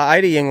Yingling. I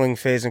had a Yingling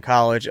phase in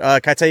college.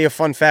 Can I tell you a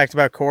fun fact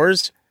about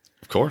Coors?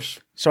 Of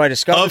course. So I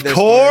discovered this. Of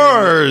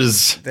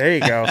course. There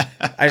you go.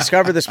 I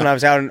discovered this when I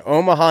was out in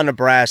Omaha,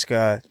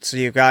 Nebraska. So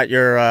you've got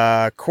your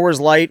Coors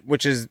Light,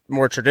 which is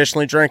more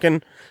traditionally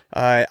drinking.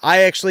 I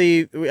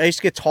used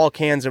to get tall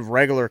cans of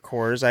regular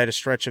Coors. I had a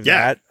stretch of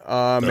that.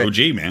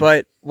 OG, man.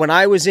 But when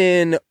I was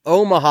in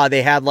Omaha,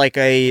 they had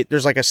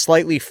there's a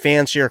slightly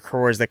fancier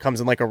Coors that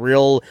comes in like a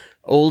real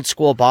old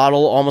school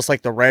bottle, almost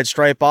like the Red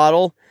Stripe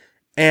bottle.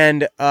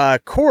 And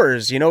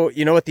Coors, you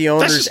know what the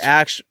owner's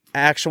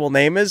actual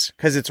name is?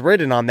 Because it's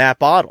written on that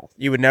bottle.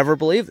 You would never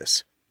believe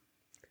this.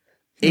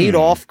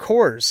 Adolf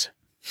Coors.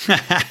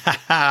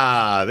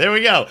 There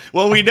we go.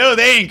 Well, we know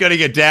they ain't going to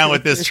get down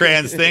with this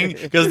trans thing,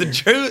 because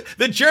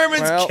the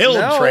Germans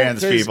killed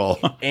trans people.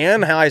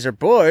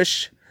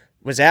 Anheuser-Busch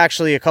was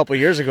actually a couple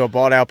years ago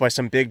bought out by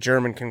some big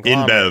German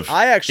conglomerate. InBev.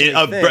 I actually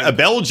think a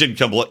Belgian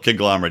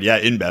conglomerate. Yeah,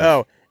 InBev.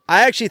 Oh,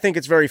 I actually think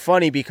it's very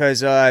funny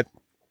because I'm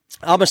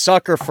a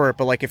sucker for it.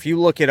 But like, if you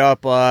look it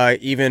up,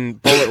 even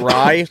Bullet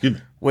Rye,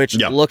 which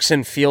looks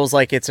and feels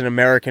like it's an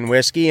American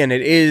whiskey, and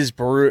it is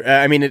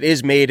it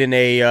is made in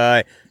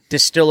a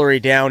distillery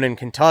down in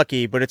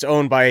Kentucky, but it's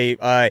owned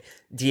by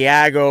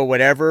Diageo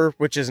whatever,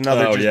 which is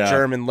another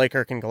German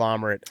liquor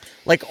conglomerate.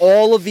 Like,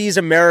 all of these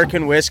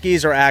American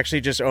whiskeys are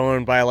actually just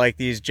owned by like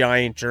these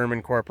giant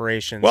German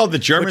corporations. Well, the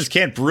Germans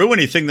can't brew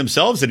anything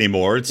themselves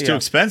anymore. It's too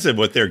expensive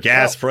with their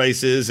gas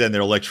prices and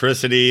their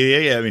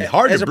electricity. I mean,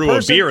 hard to brew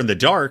a beer in the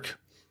dark.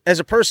 As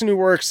a person who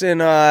works in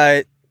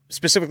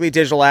specifically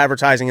digital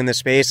advertising in this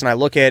space, and I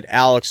look at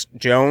Alex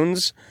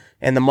Jones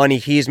and the money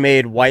he's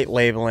made white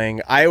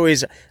labeling.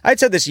 I'd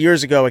said this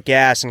years ago at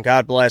Gas, and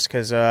God bless,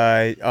 because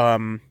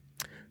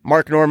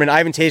Mark Norman, I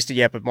haven't tasted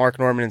yet, but Mark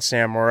Norman and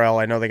Sam Morrell,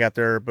 I know they got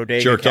their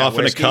bodega jerked off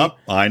whiskey in a cup.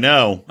 I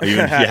know. You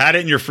had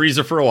it in your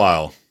freezer for a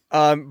while.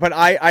 But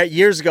I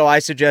years ago, I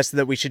suggested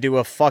that we should do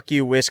a Fuck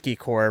You Whiskey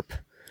Corp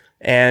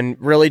and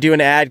really do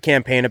an ad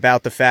campaign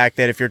about the fact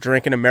that if you're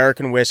drinking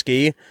American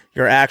whiskey,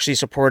 you're actually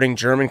supporting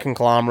German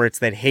conglomerates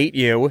that hate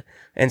you,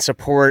 and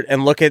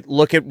look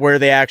at where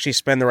they actually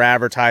spend their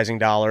advertising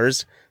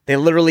dollars. They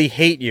literally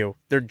hate you.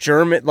 They're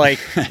German, like,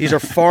 these are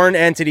foreign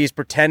entities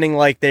pretending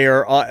like they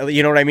are,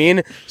 you know what I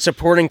mean?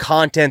 Supporting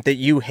content that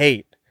you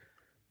hate.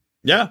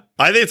 Yeah,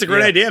 I think it's a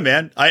great idea,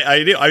 man.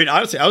 I do. I mean,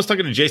 honestly, I was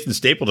talking to Jason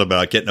Stapleton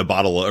about getting a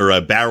bottle or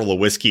a barrel of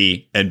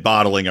whiskey and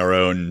bottling our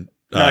own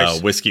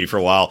whiskey for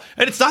a while.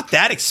 And it's not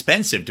that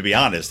expensive, to be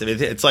honest. I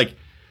mean, it's like,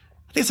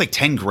 I think it's like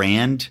 10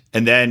 grand.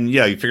 And then,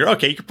 you figure,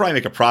 okay, you could probably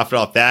make a profit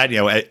off that,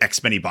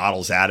 X many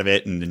bottles out of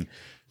it. And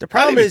the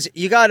problem is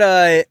you got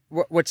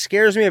what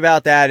scares me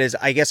about that is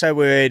I guess I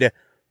would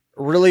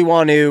really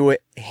want to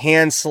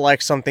hand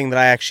select something that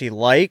I actually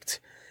liked.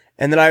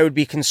 And then I would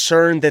be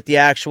concerned that the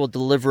actual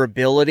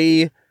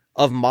deliverability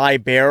of my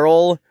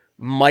barrel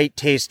might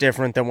taste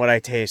different than what I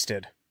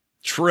tasted.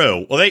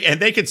 True. Well,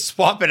 they could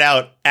swap it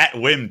out at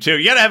whim too.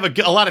 You got to have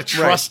a lot of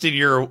trust in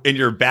your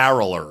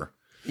barreler.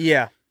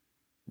 Yeah.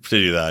 To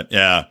do that.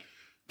 Yeah.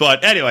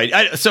 But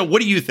anyway, so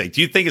what do you think?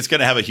 Do you think it's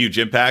going to have a huge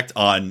impact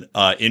on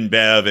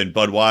InBev and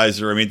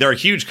Budweiser? I mean, they're a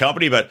huge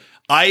company, but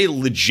I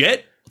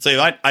legit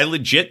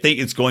think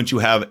it's going to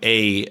have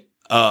a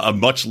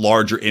much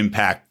larger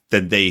impact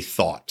than they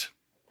thought.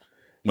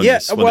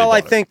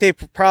 I think they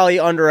probably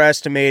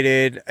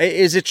underestimated.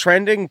 Is it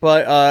trending?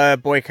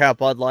 But boycott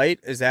Bud Light,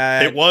 is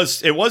that it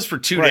was for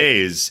 2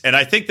 days, and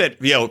I think that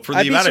for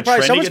the amount of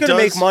trending someone's going to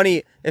make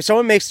money if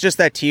someone makes just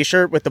that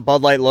T-shirt with the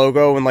Bud Light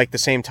logo and like the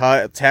same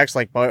text,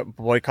 like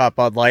boycott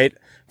Bud Light.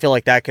 I feel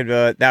like that could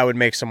that would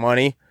make some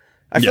money.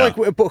 I feel like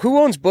who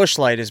owns Busch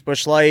Light? Is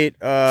Busch Light?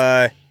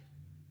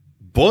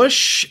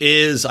 Busch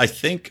is, I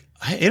think.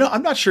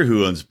 I'm not sure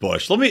who owns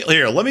Busch. Let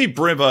me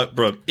bring up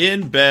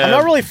InBev. I'm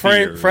not really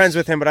friends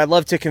with him, but I'd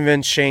love to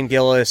convince Shane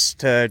Gillis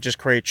to just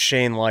create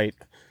Shane Light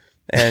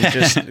and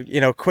just,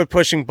 quit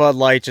pushing Bud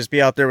Light. Just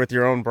be out there with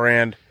your own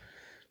brand.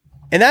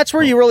 And that's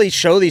where you really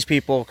show these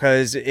people.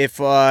 Cause if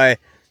like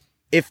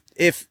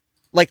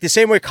the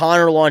same way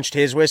Connor launched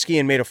his whiskey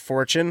and made a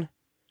fortune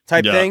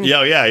type thing.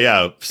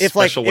 Yeah.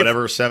 Special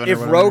if 7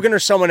 If Rogan or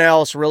someone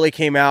else really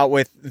came out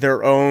with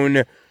their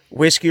own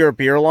whiskey or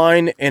beer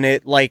line and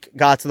it like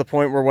got to the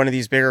point where one of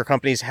these bigger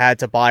companies had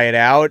to buy it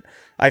out,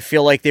 I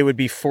feel like they would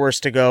be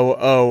forced to go,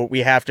 oh, we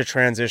have to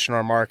transition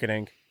our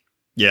marketing.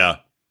 Yeah.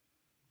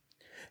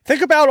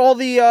 Think about all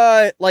the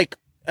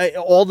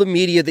all the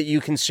media that you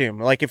consume.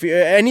 Like if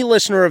any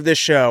listener of this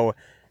show,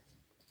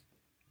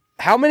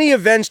 how many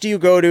events do you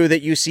go to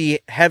that you see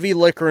heavy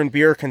liquor and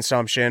beer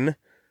consumption?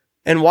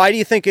 And why do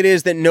you think it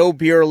is that no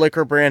beer or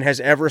liquor brand has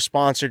ever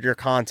sponsored your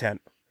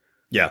content?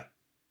 Yeah.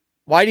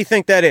 Why do you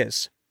think that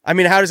is? I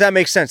mean, how does that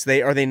make sense?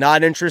 Are they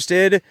not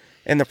interested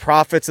in the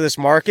profits of this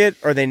market?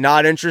 Are they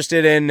not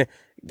interested in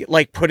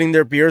like putting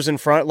their beers in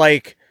front?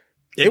 Like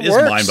it is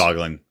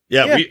mind-boggling.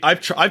 Yeah.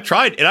 I've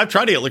tried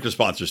to get liquor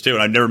sponsors too,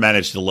 and I've never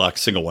managed to lock a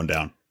single one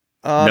down.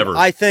 Never.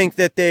 I think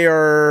that they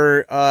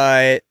are,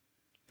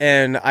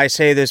 and I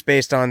say this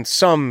based on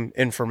some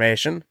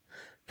information,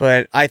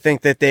 but I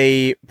think that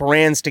they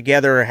brands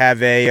together have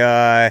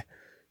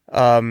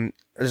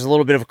there's a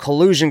little bit of a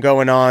collusion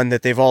going on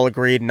that they've all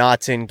agreed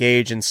not to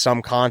engage in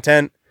some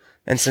content.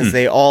 And since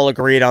they all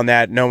agreed on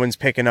that, no one's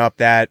picking up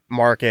that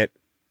market.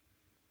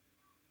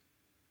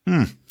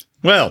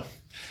 Well,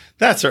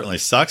 that certainly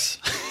sucks.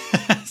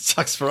 It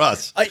sucks for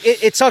us.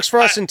 It sucks for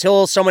us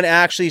until someone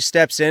actually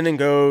steps in and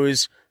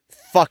goes,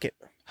 fuck it.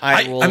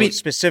 I will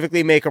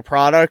specifically make a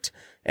product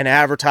and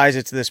advertise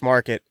it to this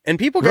market. And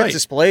people get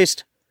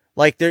displaced.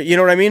 Like, you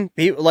know what I mean?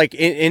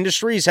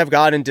 Industries have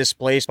gotten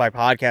displaced by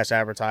podcast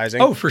advertising.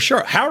 Oh, for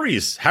sure.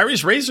 Harry's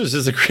Razors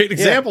is a great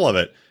example of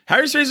it.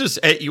 Harry's Razors,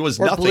 it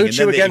was nothing. Blue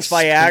Chew against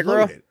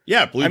Viagra.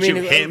 Yeah, Blue Chew.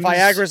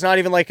 Viagra's not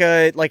even like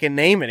a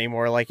name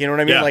anymore. Like, you know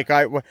what I mean? Yeah. Like,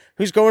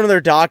 who's going to their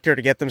doctor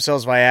to get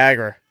themselves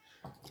Viagra?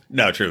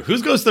 No, true. Who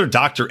goes to their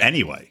doctor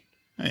anyway?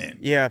 I mean,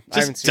 I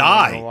haven't seen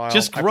die. Them in a while.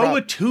 Just grow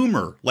a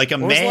tumor like a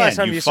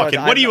man. You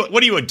fucking. What are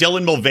you, a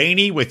Dylan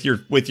Mulvaney with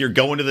your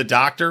going to the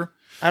doctor?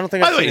 I don't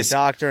think I've seen a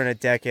doctor in a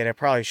decade. I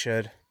probably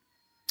should.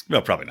 No,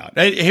 probably not.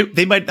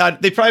 They might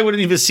not. They probably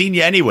wouldn't even seen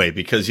you anyway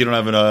because you don't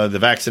have the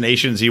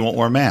vaccinations. You won't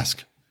wear a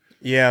mask.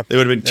 Yeah, they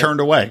would have been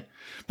turned away.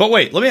 But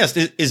wait, let me ask: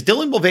 Is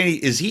Dylan Mulvaney?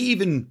 Is he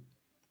even?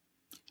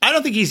 I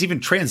don't think he's even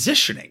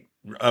transitioning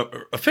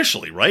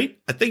officially, right?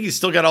 I think he's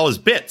still got all his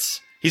bits.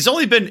 He's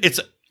only been.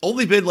 It's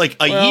only been like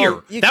a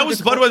year. That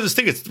was Budweiser's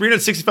thing. It's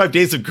 365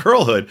 days of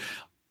girlhood.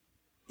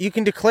 You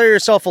can declare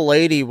yourself a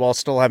lady while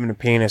still having a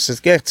penis.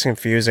 It gets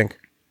confusing.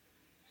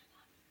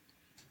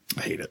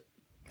 I hate it.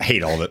 I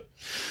hate all of it.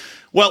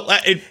 Well,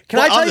 can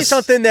I tell you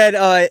something that,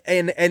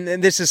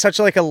 and this is such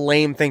like a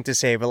lame thing to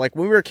say, but like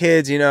when we were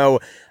kids,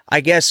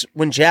 I guess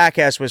when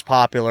Jackass was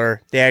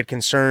popular, they had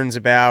concerns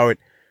about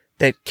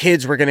that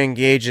kids were going to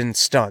engage in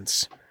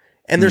stunts.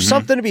 And there's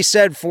something to be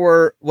said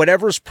for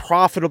whatever's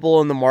profitable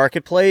in the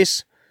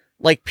marketplace.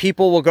 Like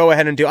people will go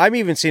ahead and do. I've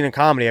even seen in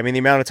comedy. I mean, the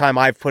amount of time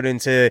I've put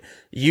into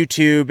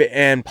YouTube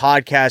and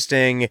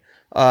podcasting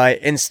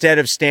instead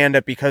of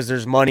stand-up because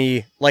there's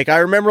money. Like I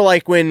remember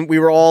like when we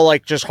were all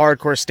like just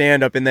hardcore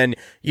stand-up and then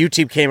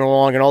YouTube came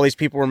along and all these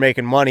people were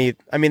making money.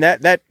 I mean,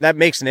 that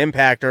makes an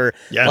impact. Or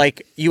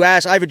like you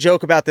ask, I have a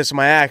joke about this in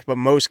my act, but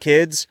most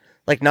kids,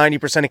 like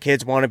 90% of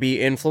kids want to be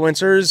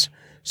influencers.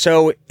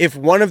 So if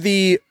one of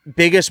the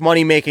biggest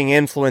money-making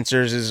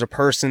influencers is a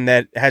person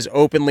that has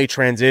openly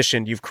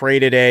transitioned, you've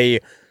created a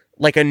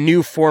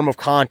new form of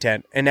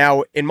content. And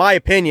now, in my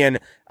opinion,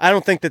 I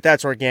don't think that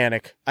that's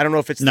organic. I don't know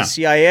if it's the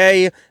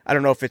CIA. I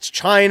don't know if it's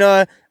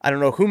China. I don't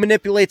know who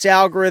manipulates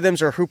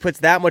algorithms or who puts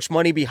that much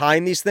money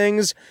behind these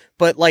things.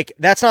 But like,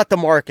 that's not the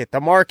market.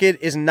 The market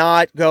is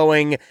not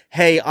going,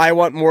 hey, I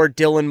want more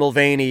Dylan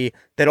Mulvaney,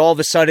 that all of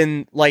a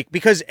sudden, like,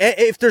 because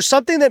if there's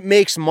something that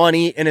makes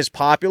money and is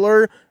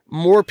popular,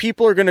 more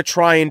people are going to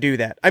try and do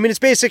that. I mean, it's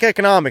basic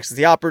economics. It's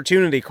the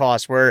opportunity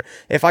cost, where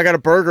if I got a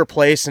burger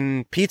place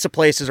and pizza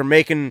places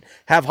are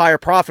have higher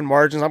profit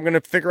margins, I'm going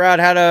to figure out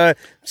how to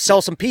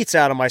sell some pizza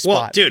out of my spot.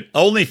 Well, dude,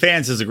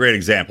 OnlyFans is a great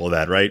example of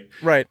that, right?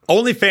 Right.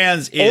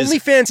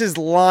 OnlyFans is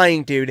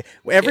lying, dude.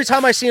 Every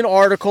time I see an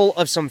article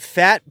of some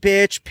fat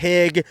bitch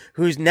pig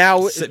who's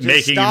now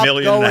making $1.5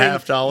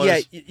 million. Yeah,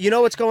 you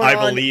know what's going on?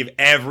 I believe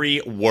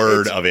every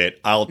word of it.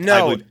 I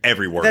believe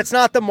every word. That's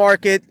not the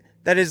market.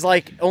 That is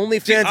like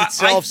OnlyFans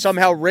itself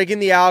somehow rigging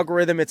the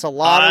algorithm. It's a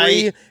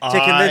lottery to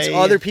convince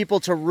other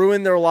people to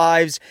ruin their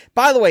lives.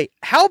 By the way,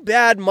 how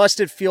bad must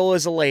it feel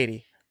as a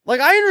lady?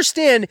 Like, I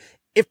understand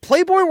if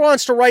Playboy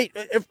wants to write,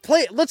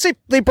 let's say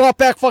they brought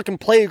back fucking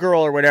Playgirl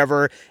or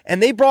whatever,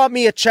 and they brought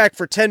me a check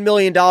for $10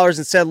 million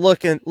and said,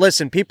 look, and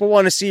listen, people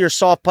want to see your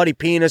soft putty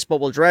penis,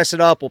 but we'll dress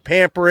it up, we'll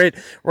pamper it,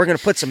 we're going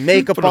to put some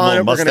makeup on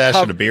it, mustache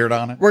and a beard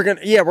on it. We're going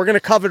to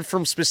cover it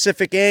from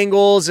specific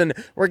angles, and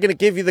we're going to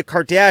give you the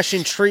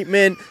Kardashian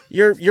treatment.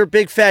 Your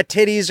big fat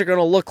titties are going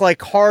to look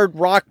like hard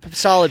rock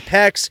solid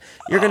pecs.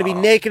 You're going to be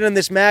naked in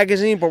this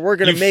magazine, but we're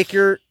going to make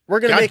your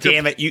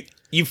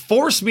You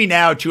forced me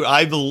now to,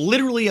 I'm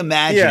literally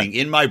imagining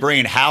in my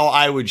brain how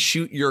I would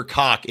shoot your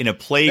cock in a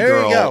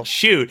Playgirl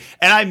shoot.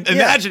 And I'm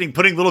imagining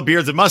putting little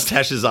beards and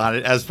mustaches on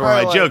it as for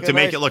my joke to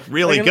make it look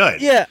really good.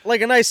 Yeah,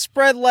 like a nice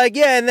spread leg.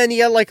 Yeah, and then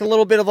you got like a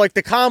little bit of like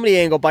the comedy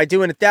angle by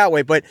doing it that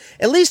way. But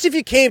at least if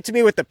you came to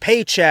me with the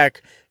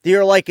paycheck,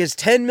 you're like, is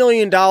 $10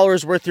 million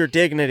worth your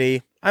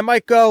dignity? I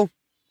might go,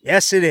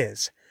 yes, it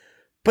is.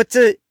 But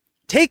to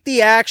take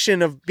the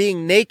action of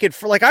being naked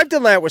for, like, I've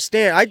done that with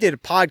Stan. I did a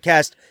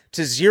podcast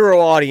to zero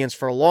audience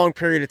for a long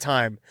period of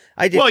time.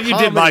 You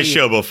did my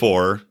show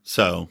before,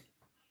 so.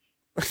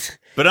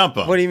 But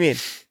what do you mean?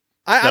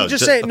 I'm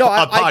just saying. No,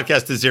 a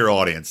podcast to zero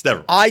audience.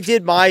 Never. I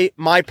did my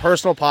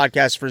personal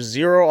podcast for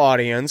zero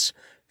audience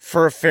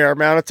for a fair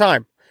amount of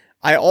time.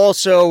 I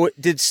also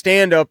did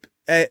stand up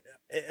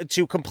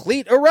to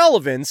complete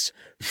irrelevance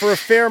for a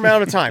fair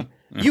amount of time.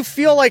 You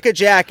feel like a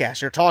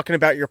jackass. You're talking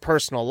about your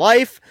personal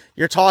life.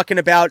 You're talking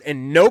about,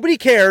 and nobody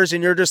cares.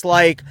 And you're just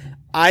like,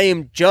 I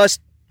am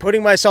just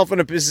putting myself in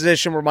a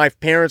position where my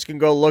parents'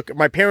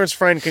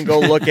 friend can go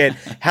look at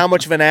how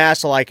much of an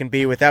asshole I can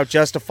be without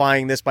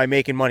justifying this by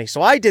making money.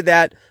 So I did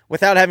that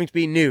without having to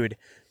be nude.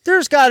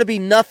 There's got to be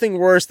nothing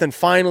worse than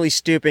finally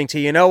stooping to,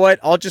 you know what,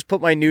 I'll just put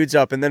my nudes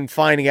up and then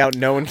finding out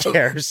no one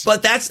cares.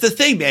 But that's the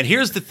thing, man.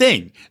 Here's the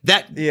thing.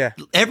 That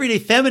everyday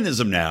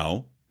feminism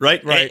now,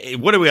 right?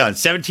 What are we on?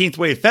 17th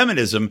wave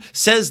feminism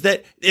says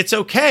that it's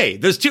okay.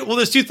 There's two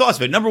thoughts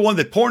of it. Number one,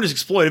 that porn is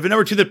exploitive, and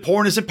number two, that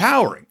porn is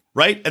empowering.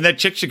 Right? And that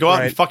chicks should go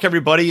out and fuck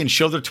everybody and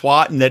show their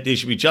twat, and that they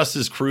should be just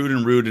as crude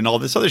and rude and all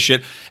this other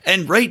shit.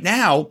 And right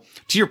now,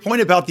 to your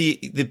point about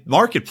the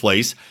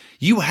marketplace,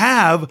 you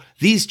have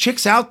these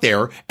chicks out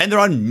there and they're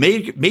on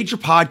major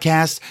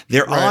podcasts.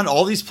 They're on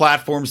all these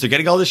platforms. They're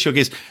getting all this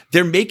showcase.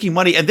 They're making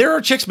money. And there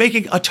are chicks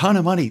making a ton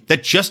of money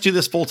that just do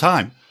this full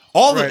time.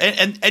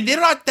 And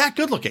they're not that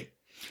good looking.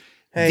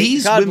 Hey,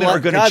 these women are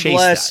going to chase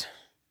that.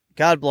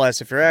 God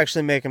bless. If you're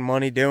actually making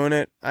money doing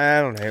it, I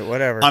don't hate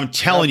whatever. I'm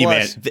telling you,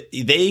 man,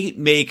 they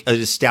make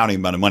an astounding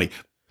amount of money.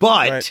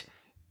 But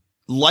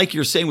like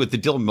you're saying with the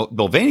Dylan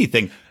Mulvaney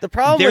thing, the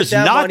problem there's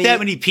not that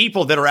many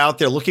people that are out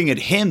there looking at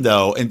him,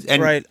 though.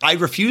 And I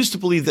refuse to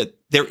believe that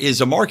there is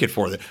a market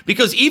for that.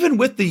 Because even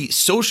with the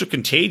social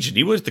contagion,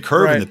 even with the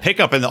curve and the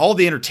pickup and all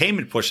the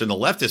entertainment push and the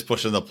leftist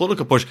push and the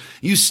political push,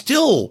 you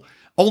still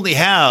only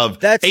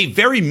have a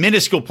very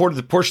minuscule portion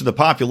of the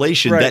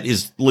population that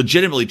is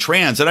legitimately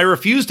trans. And I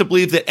refuse to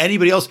believe that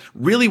anybody else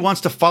really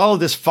wants to follow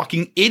this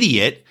fucking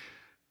idiot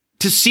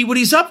to see what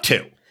he's up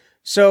to.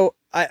 So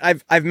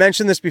I've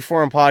mentioned this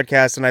before on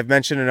podcasts, and I've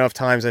mentioned enough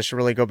times I should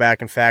really go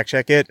back and fact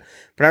check it.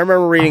 But I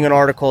remember reading an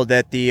article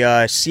that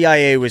the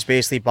CIA was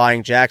basically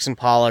buying Jackson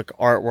Pollock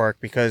artwork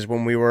because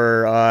when we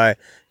were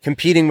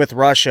competing with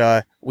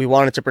Russia, we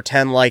wanted to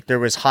pretend like there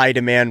was high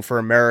demand for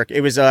America.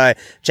 It was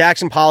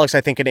Jackson Pollock's,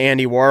 I think, and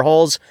Andy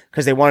Warhol's,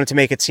 because they wanted to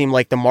make it seem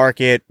like the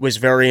market was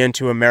very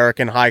into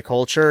American high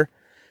culture.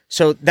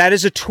 So that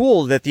is a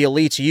tool that the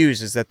elites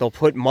use, is that they'll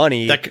put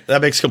money.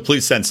 That makes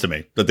complete sense to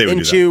me that they would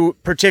into do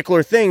that.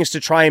 Particular things to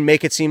try and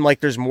make it seem like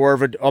there's more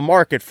of a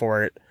market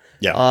for it.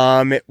 Yeah.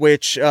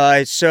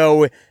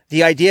 So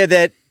the idea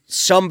that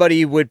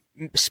somebody would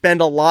spend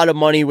a lot of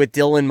money with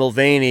Dylan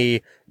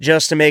Mulvaney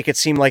just to make it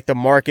seem like the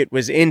market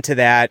was into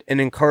that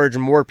and encourage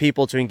more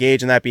people to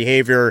engage in that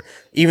behavior,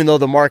 even though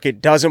the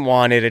market doesn't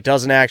want it, it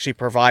doesn't actually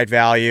provide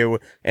value,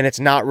 and it's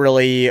not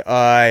really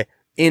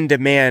in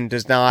demand,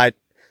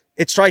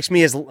 it strikes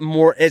me as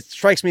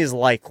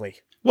likely.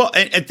 Well,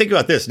 and think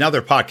about this. Now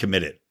they're pot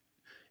committed.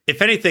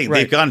 If anything,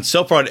 they've gone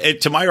so far,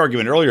 to my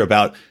argument earlier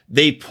about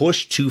they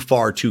pushed too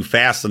far too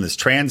fast on this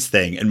trans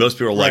thing. And most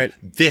people are like,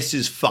 this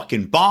is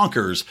fucking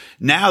bonkers.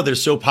 Now they're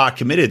so pot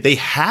committed. They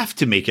have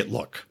to make it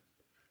look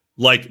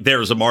like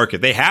there's a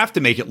market. They have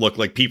to make it look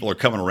like people are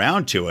coming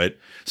around to it.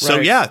 So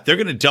they're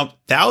going to dump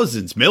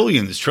thousands,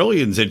 millions,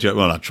 trillions into,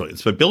 well, not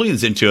trillions, but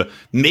billions into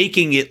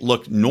making it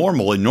look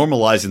normal and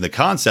normalizing the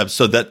concept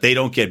so that they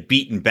don't get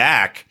beaten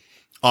back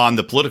on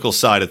the political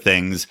side of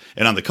things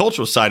and on the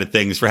cultural side of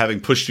things for having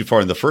pushed too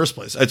far in the first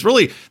place. It's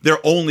really their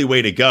only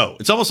way to go.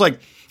 It's almost like,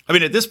 I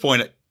mean, at this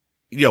point,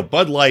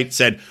 Bud Light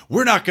said,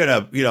 we're not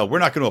going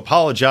to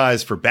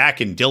apologize for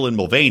backing Dylan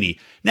Mulvaney.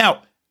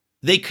 Now,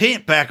 they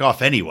can't back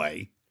off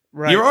anyway.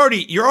 Right.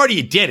 You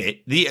already did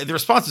it. The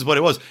response is what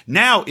it was.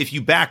 Now, if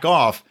you back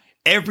off,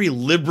 every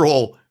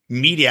liberal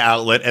media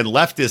outlet and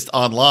leftist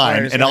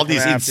online and all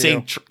these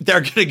insane,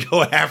 they're going to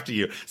go after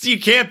you. So you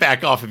can't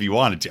back off if you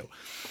wanted to.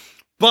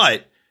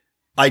 But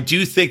I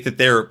do think that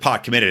they're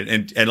pot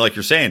committed. And like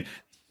you're saying,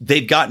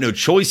 they've got no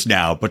choice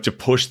now but to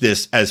push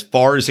this as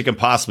far as it can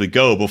possibly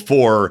go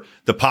before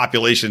the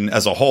population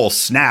as a whole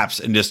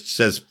snaps and just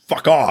says,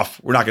 fuck off.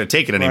 We're not going to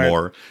take it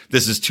anymore. Right.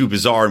 This is too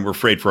bizarre and we're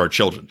afraid for our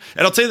children.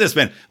 And I'll tell you this,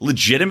 man,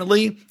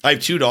 legitimately, I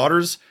have 2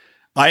 daughters.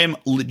 I am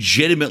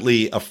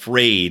legitimately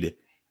afraid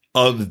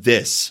of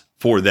this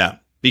for them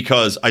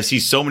because I see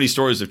so many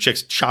stories of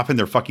chicks chopping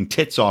their fucking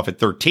tits off at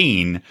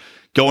 13,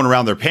 going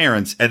around their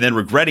parents and then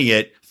regretting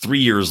it 3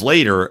 years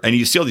later. And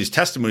you see all these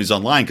testimonies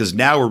online because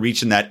now we're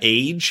reaching that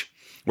age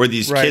where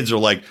these kids are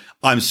like,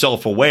 I'm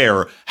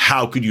self-aware.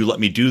 How could you let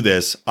me do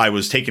this? I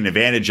was taken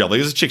advantage of. Like,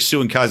 there's a chick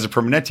suing Kaiser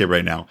Permanente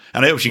right now.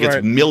 And I hope she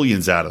gets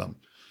millions out of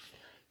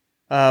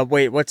them.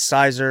 Wait, what's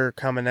Kaiser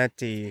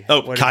Permanente?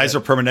 Oh,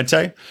 Kaiser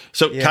Permanente?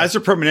 So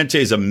Kaiser Permanente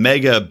is a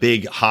mega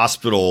big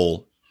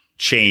hospital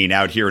chain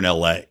out here in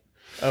LA.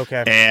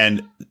 Okay.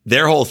 And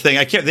their whole thing,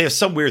 they have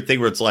some weird thing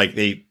where it's like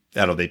they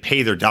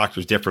pay their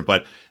doctors different,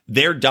 but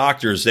their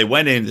doctors, they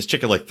went in, this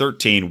chick at like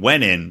 13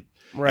 went in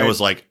and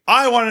was like,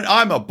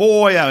 I'm a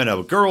boy, I'm in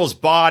a girl's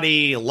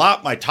body,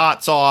 lop my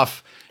tots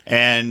off,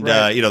 and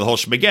the whole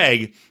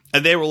schmageg.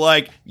 And they were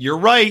like, you're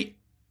right.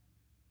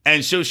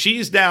 And so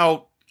she's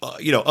now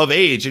of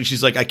age, and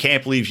she's like, I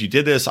can't believe you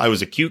did this. I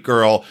was a cute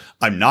girl.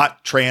 I'm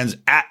not trans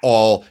at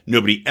all.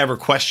 Nobody ever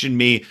questioned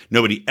me.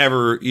 Nobody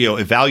ever,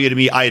 evaluated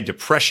me. I had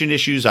depression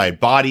issues. I had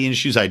body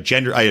issues. I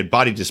had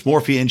body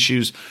dysmorphia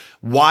issues.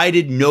 Why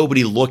did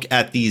nobody look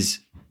at these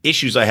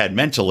issues I had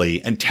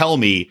mentally and tell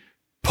me,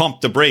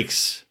 pump the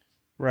brakes?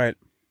 Right.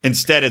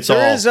 Instead, it's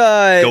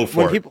go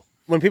for it.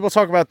 When people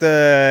talk about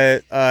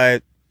the,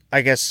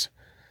 I guess,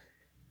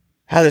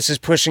 how this is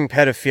pushing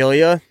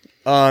pedophilia,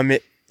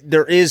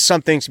 there is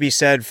something to be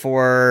said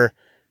for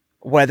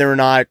whether or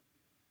not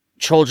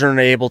children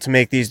are able to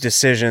make these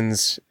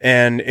decisions.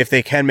 And if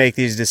they can make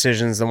these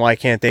decisions, then why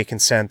can't they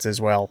consent as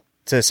well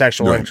to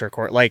sexual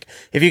intercourse? Like,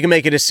 if you can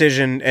make a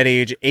decision at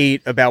age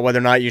 8 about whether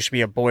or not you should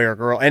be a boy or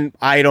girl, and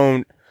I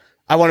want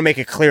to make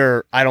it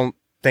clear, I don't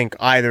think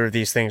either of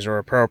these things are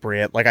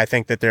appropriate. Like, I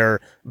think that they're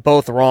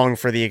both wrong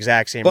for the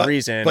exact same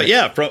reason. But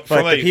yeah, from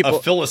a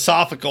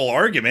philosophical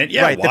argument,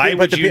 why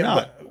would you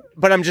not?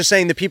 But I'm just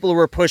saying the people who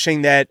are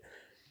pushing that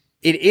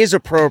it is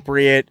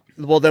appropriate,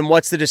 well, then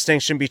what's the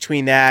distinction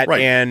between that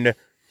and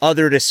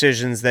other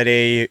decisions that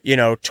a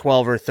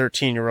 12 or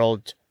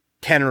 13-year-old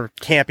can or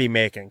can't be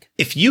making?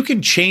 If you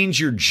can change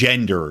your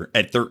gender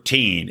at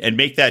 13 and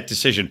make that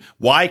decision,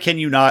 why can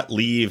you not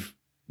leave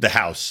the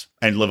house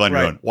and live on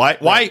your own?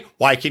 Why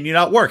can you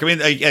not work? I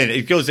mean, again,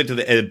 it goes into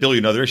a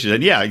billion other issues.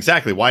 And yeah,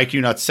 exactly. Why can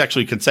you not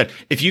sexually consent?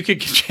 If you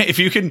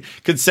can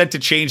consent to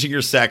changing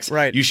your sex,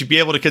 you should be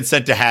able to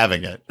consent to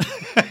having it.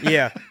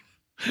 Yeah.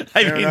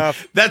 Fair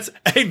enough. That's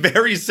a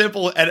very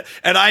simple, and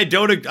I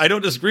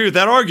don't disagree with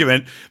that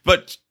argument,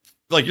 but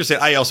like you're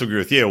saying, I also agree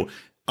with you.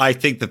 I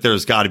think that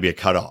there's got to be a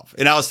cutoff.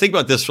 And I was thinking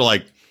about this for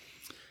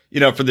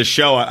for the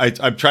show,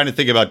 I'm trying to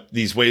think about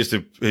these ways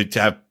to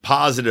have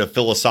positive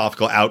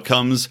philosophical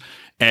outcomes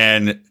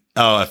and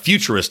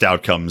futurist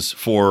outcomes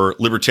for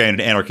libertarian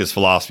and anarchist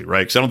philosophy,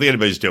 right? Because I don't think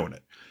anybody's doing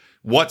it.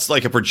 What's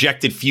like a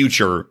projected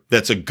future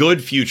that's a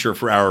good future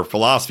for our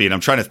philosophy? And I'm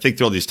trying to think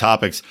through all these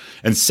topics,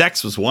 and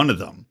sex was one of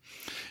them.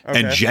 Okay.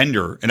 And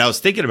gender. And I was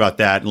thinking about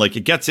that. And like,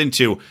 it gets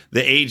into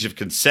the age of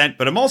consent,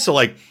 but I'm also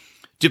like,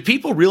 do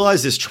people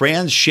realize this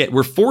trans shit?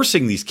 We're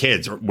forcing these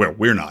kids, or well,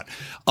 we're not.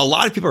 A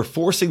lot of people are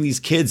forcing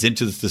these kids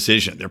into this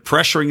decision. They're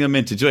pressuring them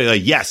into doing it.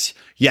 Like, yes,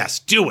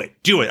 do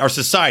it. Our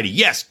society,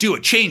 yes, do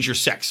it. Change your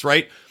sex,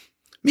 right?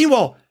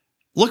 Meanwhile,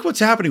 look what's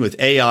happening with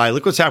AI.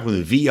 Look what's happening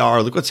with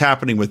VR. Look what's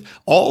happening with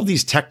all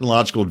these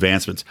technological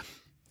advancements.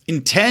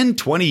 In 10,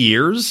 20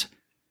 years,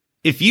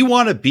 if you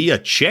want to be a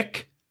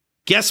chick,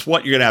 guess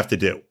what you're going to have to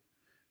do?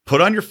 Put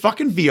on your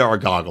fucking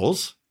VR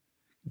goggles,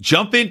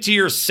 jump into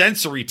your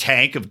sensory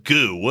tank of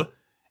goo,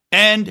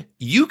 and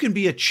you can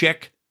be a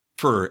chick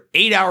for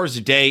 8 hours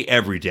a day,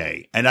 every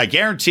day. And I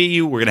guarantee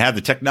you, we're going to have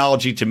the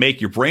technology to make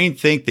your brain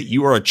think that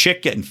you are a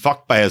chick getting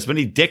fucked by as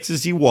many dicks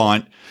as you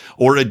want,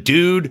 or a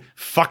dude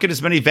fucking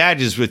as many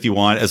vaginas with you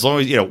want, as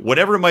long as,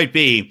 whatever it might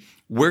be,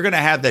 we're going to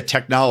have that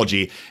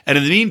technology. And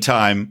in the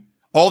meantime,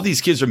 all these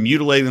kids are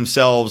mutilating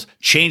themselves,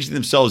 changing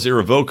themselves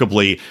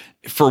irrevocably.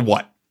 For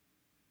what?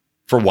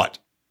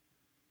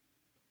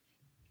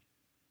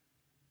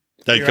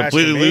 Did I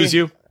completely lose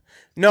you?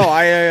 No,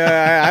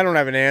 I don't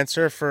have an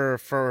answer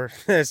for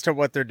as to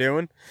what they're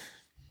doing.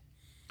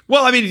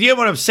 Well, I mean, you know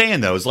what I'm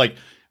saying, though, is like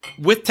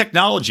with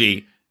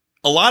technology,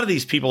 a lot of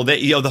these people that,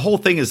 the whole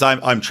thing is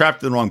I'm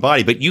trapped in the wrong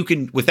body, but you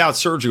can, without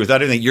surgery,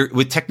 without anything,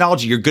 with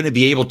technology, you're going to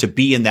be able to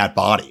be in that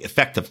body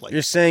effectively.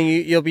 You're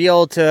saying you'll be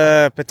able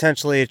to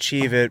potentially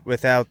achieve it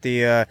without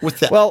the,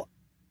 well,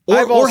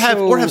 or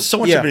have so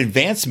much of an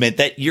advancement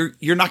that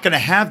you're not going to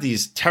have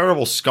these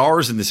terrible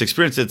scars in this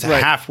experience that's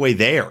halfway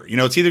there.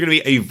 It's either going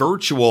to be a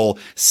virtual,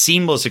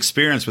 seamless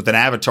experience with an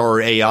avatar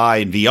or AI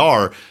and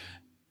VR.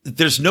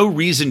 There's no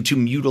reason to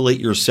mutilate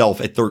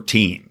yourself at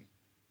 13.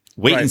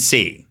 Wait and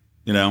see,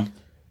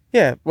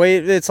 Yeah,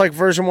 wait. It's like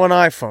version 1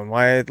 iPhone.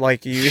 Why,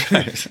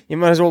 you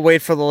might as well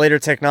wait for the later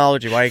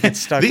technology. Why you get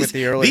stuck with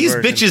the early these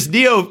version.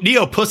 bitches,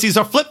 neo pussies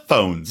are flip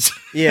phones.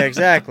 Yeah,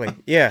 exactly.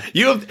 Yeah,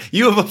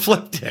 you have a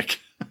flip dick.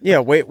 Yeah,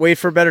 wait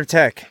for better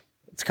tech.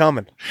 It's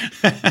coming.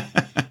 Anything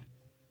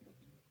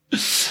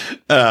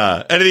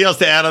else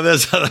to add on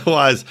this?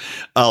 Otherwise,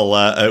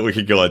 we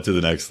could go on to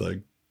the next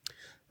thing.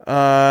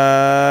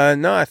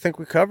 No, I think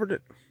we covered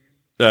it.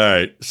 All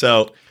right.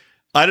 So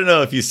I don't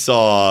know if you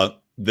saw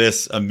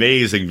this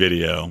amazing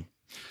video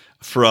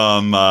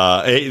from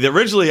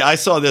originally I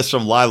saw this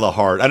from Lila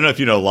Hart. I don't know if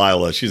you know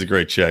Lila. She's a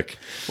great chick.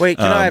 Wait,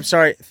 I'm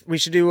sorry. We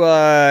should do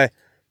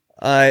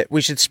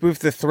we should spoof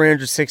the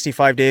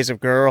 365 days of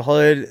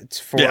girlhood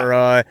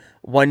for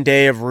 1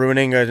 day of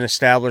ruining an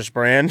established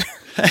brand.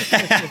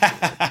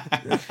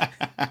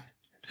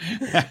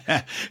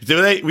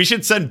 We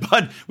should send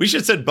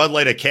Bud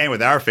Light a can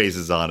with our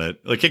faces on it.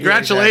 Like,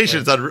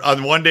 congratulations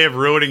on 1 day of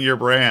ruining your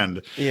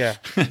brand. Yeah.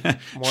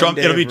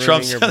 It'll be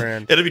Trump's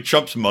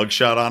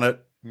mugshot on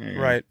it.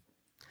 Right.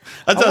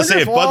 I was going to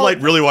say, if Bud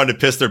Light really wanted to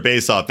piss their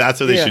base off, that's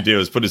what they should do,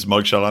 is put his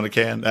mugshot on a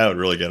can. That would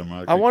really get him.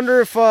 I wonder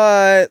if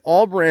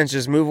all brands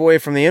just move away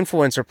from the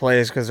influencer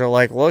plays because they're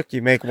like, look,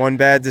 you make one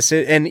bad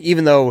decision. And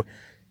even though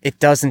it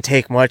doesn't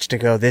take much to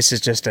go, this is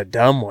just a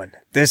dumb one.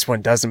 This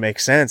one doesn't make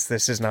sense.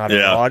 This is not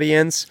an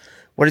audience.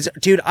 What is it?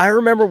 Dude, I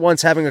remember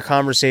once having a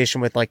conversation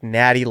with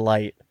Natty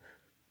Light.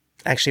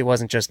 Actually, it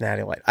wasn't just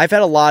Natty Light. I've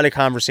had a lot of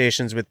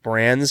conversations with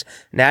brands.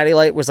 Natty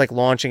Light was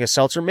launching a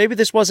seltzer. Maybe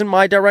this wasn't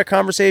my direct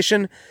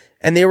conversation,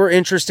 and they were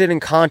interested in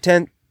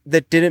content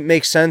that didn't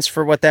make sense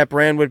for what that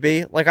brand would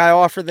be. I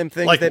offered them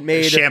things that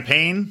made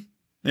champagne.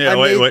 Yeah,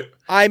 wait.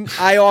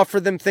 I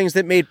offered them things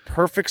that made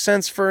perfect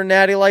sense for a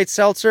Natty Light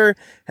seltzer,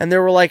 and they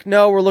were like,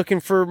 "No, we're looking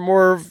for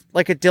more of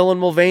a Dylan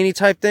Mulvaney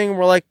type thing." And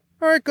we're like,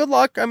 "All right, good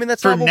luck." I mean,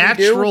 that's not what we do. For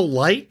natural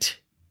light.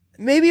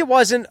 Maybe it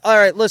wasn't. All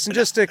right, listen,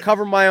 just to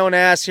cover my own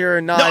ass here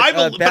and not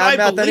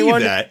badmouth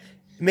anyone. That.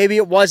 Maybe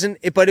it wasn't,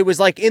 but it was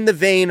in the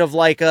vein of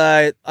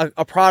a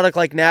product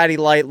like Natty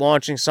Light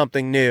launching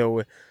something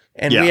new,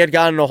 and we had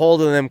gotten a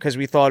hold of them because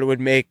we thought it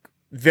would make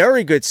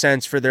very good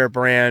sense for their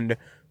brand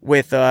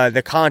with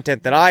the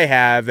content that I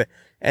have,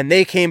 and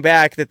they came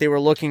back that they were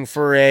looking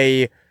for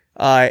a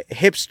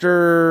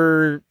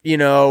hipster,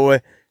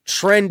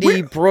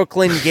 trendy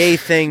Brooklyn gay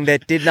thing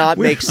that did not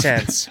make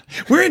sense.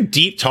 We're in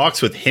deep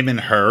talks with him and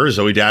her,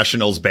 Zoe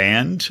Deschanel's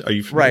band. Are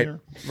you familiar?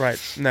 Right.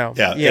 No.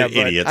 Yeah,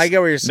 idiots. I get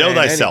what you're saying.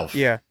 Know thyself.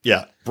 Yeah.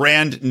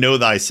 Brand, know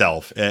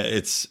thyself.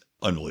 It's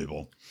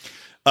unbelievable.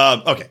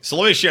 Okay, so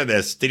let me share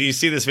this. Did you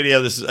see this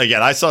video? This is,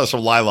 again, I saw this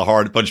from Lila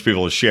Hart. A bunch of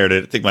people have shared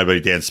it. I think my buddy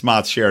Dan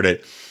Smotz shared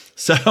it.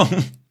 So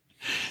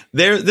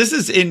this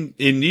is in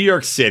New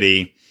York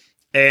City,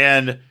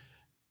 and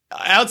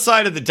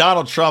outside of the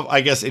Donald Trump,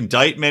 I guess,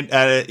 indictment,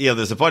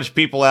 there's a bunch of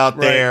people out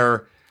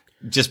there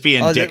just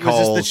being dickholes.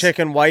 Was this the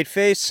chicken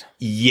whiteface?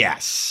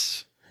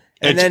 Yes.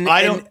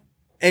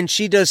 And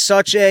she does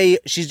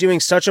she's doing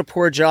such a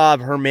poor job.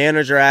 Her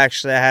manager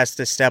actually has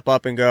to step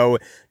up and go,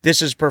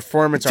 "This is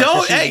performance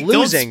art."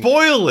 Don't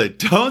spoil it.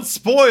 Don't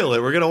spoil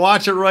it. We're going to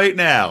watch it right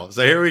now.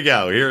 So here we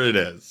go. Here it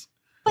is.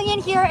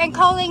 In here and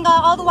calling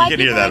all the white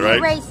people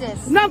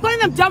racist. No, I'm calling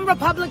them dumb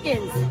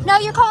Republicans. No,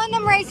 you're calling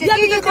them racist. Yeah,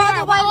 you call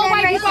the all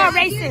white people are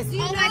racist.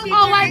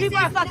 All white people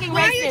are fucking racist.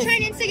 Why are you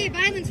trying to instigate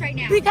violence right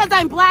now? Because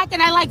I'm black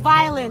and I like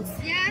violence.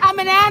 Yeah? I'm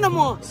an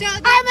animal.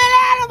 I'm an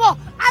animal.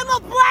 I'm a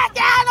black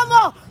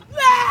animal.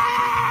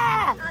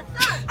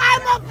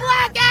 I'm a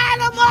black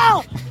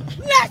animal.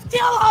 Let's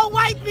kill all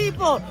white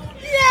people.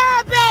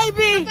 Yeah,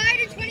 baby.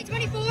 Biden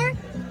 2024?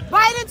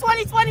 Biden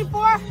 2024?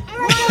 All right,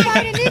 Joe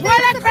Biden. We're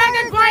Biden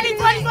 2024. Biden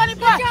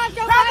 2024,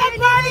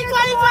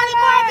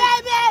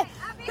 baby.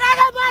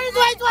 Biden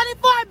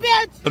 2024,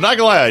 bitch. I'm not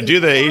gonna lie, I do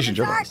the Asian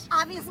jokes.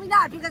 Obviously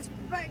not, because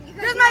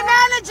this is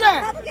my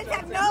manager.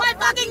 My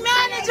fucking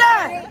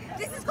manager.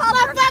 This is called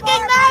my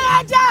fucking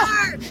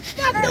manager.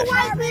 Fuck the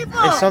white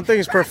people. If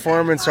something's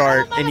performance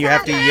art and you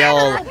have to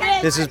yell,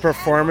 "This is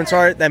performance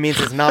art," that means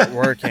it's not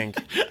working.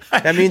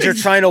 That means you're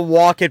trying to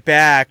walk it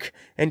back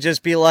and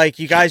just be like,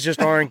 "You guys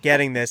just aren't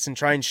getting this," and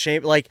try and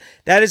shame.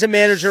 That is a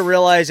manager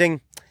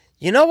realizing,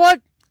 you know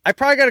what? I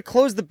probably got to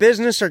close the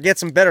business or get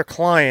some better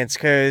clients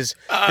because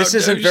this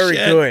isn't very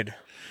good.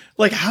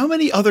 How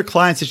many other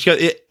clients did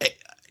you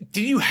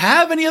do you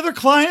have any other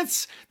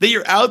clients that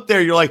you're out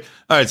there? You're like,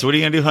 all right, so what are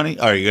you going to do, honey?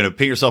 All right, you're going to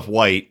paint yourself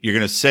white. You're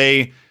going to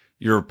say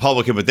you're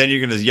Republican, but then you're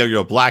going to yell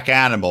you're a black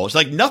animal. It's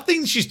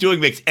nothing she's doing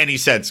makes any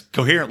sense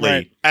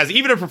coherently as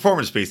even a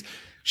performance piece.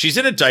 She's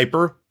in a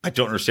diaper. I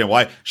don't understand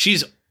why.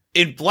 She's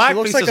in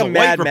blackface as a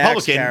white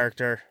Republican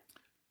character.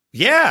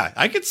 Yeah,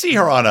 I could see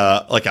her on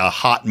a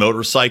hot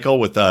motorcycle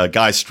with a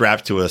guy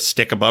strapped to a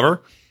stick above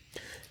her.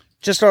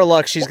 Just our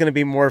luck, she's going to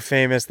be more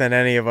famous than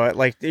any of us.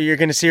 Like, you're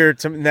going to see her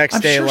next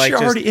day, sure like, she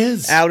just already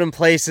is. Out in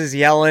places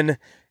yelling.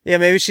 Yeah,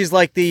 maybe she's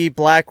like the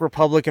black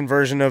Republican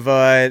version of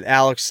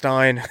Alex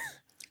Stein.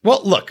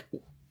 Well, look,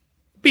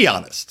 be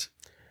honest.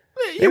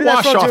 Maybe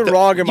that's what I'm doing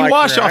wrong in my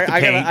career.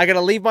 paint. I gotta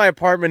leave my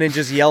apartment and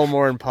just yell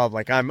more in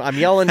public. I'm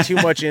yelling too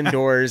much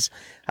indoors.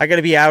 I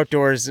gotta be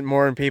outdoors and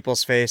more in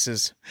people's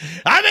faces.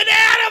 I'm an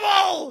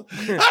animal!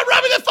 I'm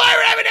rubbing the fire.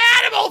 I'm an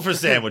animal for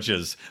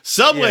sandwiches.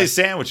 Subway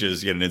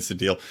sandwiches get an instant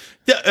deal.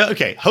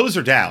 Okay, hose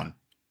her down.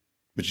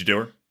 Would you do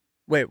her?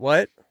 Wait,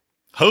 what?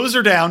 Hose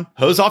her down.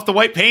 Hose off the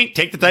white paint.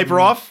 Take the diaper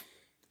off.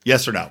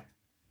 Yes or no?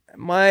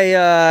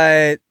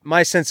 My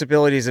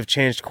sensibilities have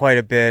changed quite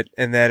a bit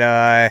in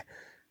that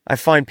I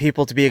find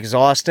people to be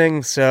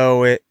exhausting,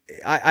 so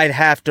I'd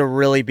have to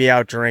really be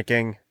out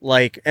drinking,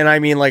 and I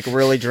mean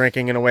really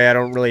drinking in a way I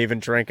don't really even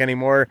drink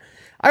anymore.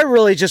 I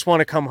really just want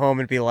to come home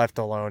and be left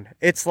alone.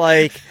 It's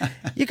like,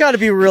 you got to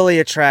be really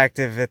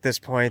attractive at this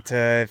point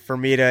for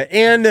me to,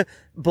 and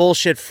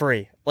bullshit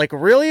free,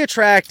 really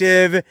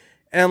attractive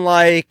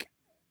and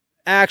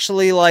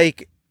actually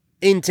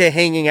into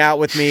hanging out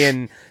with me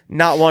and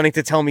not wanting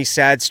to tell me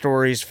sad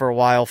stories for a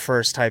while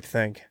first type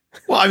thing.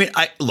 Well, I mean,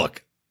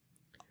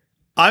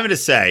 I'm going to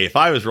say, if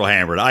I was real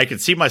hammered, I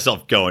could see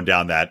myself going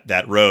down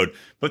that road.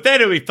 But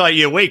then if we thought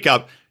you wake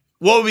up,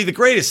 what would be the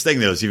greatest thing,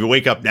 though, is if you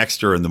wake up next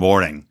to her in the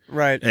morning.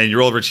 Right. And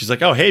you're over and she's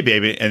like, oh, hey,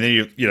 baby. And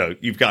then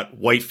you've got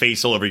white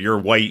face all over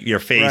your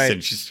face right.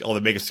 And she's all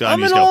the makeup's on.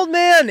 I'm an old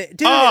man.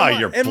 Dude,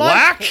 you're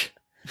black?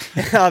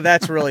 Oh,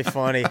 that's really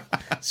funny.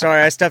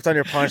 Sorry, I stepped on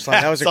your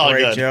punchline. That was a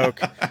great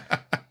joke.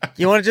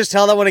 You want to just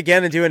tell that one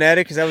again and do an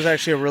edit? Because that was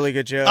actually a really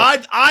good joke.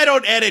 I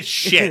don't edit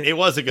shit. It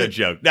was a good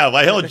joke. No,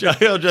 but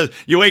he'll just,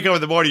 you wake up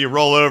in the morning, you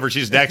roll over,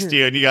 she's next to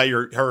you, and you got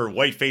her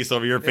white face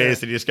over your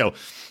face, and you just go,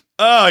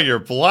 oh, you're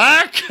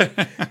black?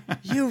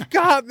 You've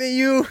got me.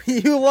 You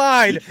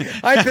lied.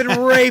 I've been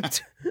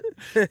raped.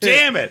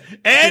 Damn it.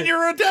 And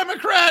you're a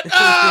Democrat.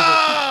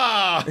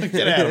 Ah!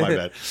 Get out of my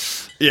bed.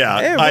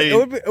 Yeah. Hey,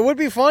 it would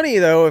be funny,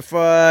 though, if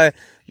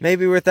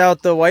maybe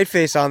without the white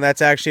face on,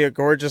 that's actually a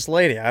gorgeous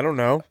lady. I don't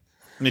know.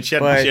 I mean, she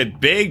had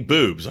big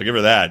boobs. I'll give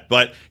her that.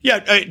 But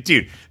yeah,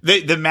 dude,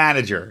 the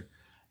manager.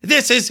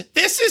 This is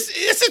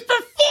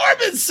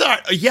performance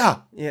art. Yeah.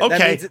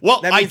 Okay.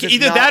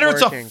 Either that or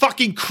it's a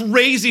fucking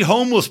crazy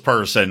homeless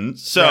person.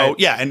 So right.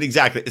 Yeah, and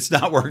exactly, it's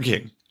not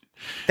working.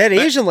 That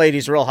Asian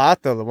lady's real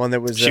hot though. The one that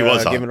was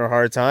giving her a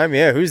hard time.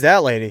 Yeah, who's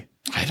that lady?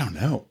 I don't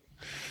know.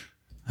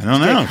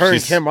 Her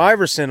and Kim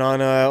Iverson on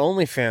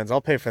OnlyFans.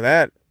 I'll pay for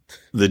that.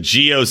 The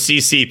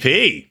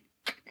GOCCP.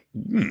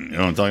 You know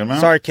what I'm talking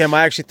about? Sorry, Kim.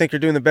 I actually think you're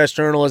doing the best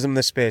journalism in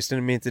this space.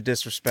 Didn't mean to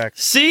disrespect.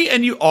 See,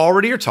 and you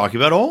already are talking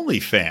about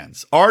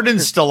OnlyFans. Arden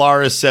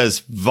Stellaris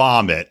says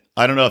vomit.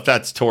 I don't know if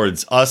that's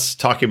towards us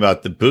talking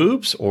about the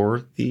boobs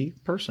or the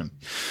person.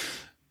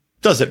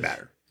 Doesn't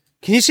matter.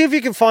 Can you see if you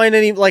can find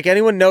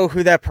anyone know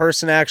who that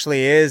person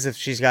actually is, if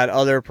she's got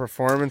other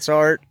performance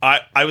art?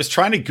 I was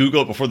trying to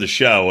Google it before the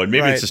show, and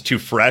maybe it's just too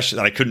fresh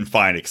that I couldn't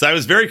find it, because I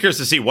was very curious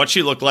to see what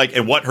she looked like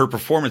and what her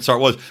performance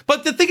art was.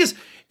 But the thing is,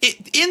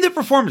 in the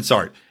performance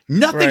art,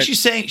 nothing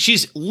she's saying,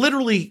 she's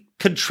literally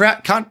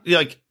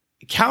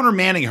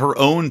countermanding her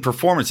own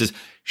performances.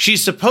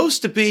 She's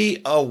supposed to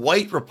be a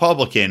white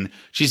Republican.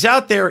 She's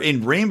out there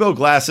in rainbow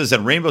glasses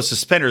and rainbow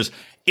suspenders.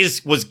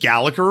 Was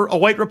Gallagher a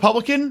white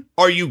Republican?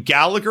 Are you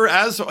Gallagher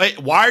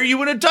why are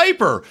you in a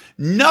diaper?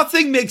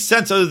 Nothing makes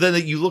sense other than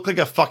that you look like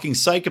a fucking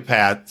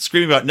psychopath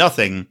screaming about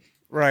nothing.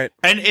 Right.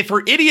 And if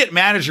her idiot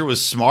manager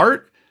was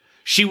smart,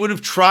 she would have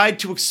tried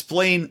to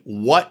explain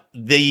what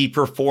the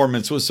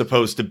performance was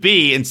supposed to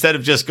be instead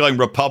of just going,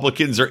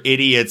 Republicans are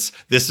idiots.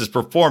 This is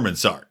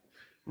performance art.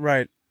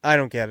 Right. I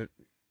don't get it.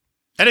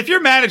 And if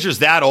your manager's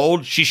that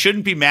old, she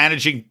shouldn't be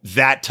managing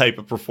that type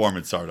of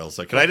performance art,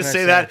 Elsa. Can I just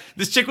say that?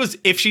 This chick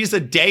if she's a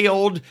day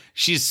old,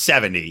 she's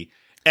 70.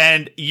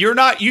 And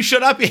you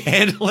should not be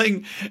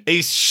handling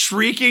a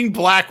shrieking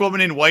black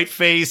woman in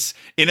whiteface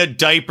in a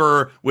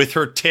diaper with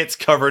her tits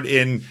covered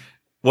in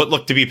what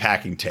looked to be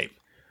packing tape.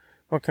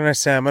 What can I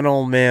say? I'm an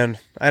old man.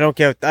 I don't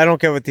get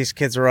what these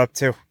kids are up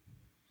to.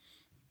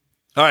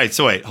 All right,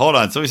 so wait, hold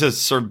on. So he says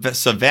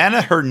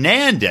Savannah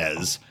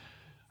Hernandez,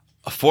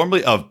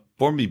 formerly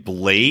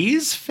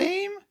Blaze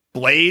fame?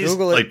 Blaze,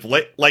 like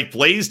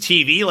Blaze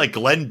TV, like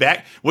Glenn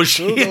Beck. Was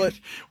she? Google it.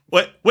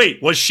 What?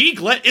 Wait, was she?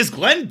 Is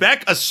Glenn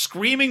Beck a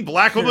screaming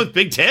black woman with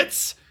big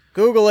tits?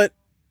 Google it.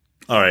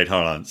 All right,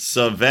 hold on.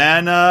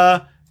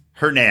 Savannah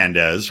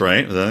Hernandez,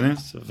 right? Was that her name?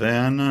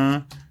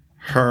 Savannah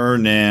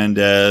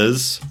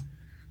Hernandez.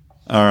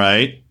 All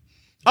right.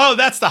 Oh,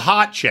 that's the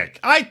hot chick.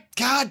 I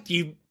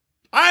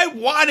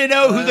want to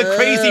know who the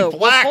crazy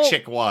black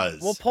chick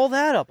was. We'll pull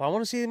that up. I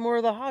want to see more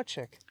of the hot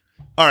chick.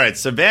 All right,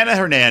 Savannah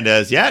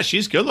Hernandez. Yeah,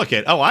 she's good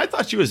looking. Oh, I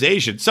thought she was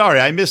Asian. Sorry,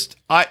 I missed.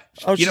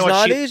 She's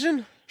not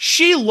Asian?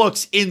 She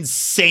looks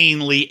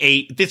insanely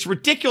It's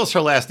ridiculous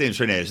her last name's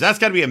Hernandez. That's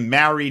got to be a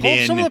married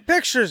in. Some of the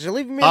pictures. You're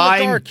leaving me in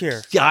the dark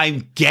here.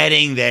 I'm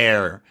getting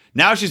there.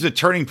 Now she's with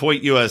Turning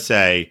Point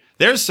USA.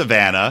 There's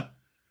Savannah.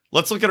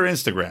 Let's look at her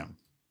Instagram.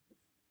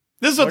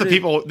 This is what the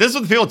people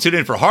tune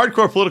in for: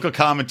 hardcore political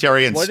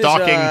commentary and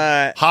stalking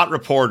hot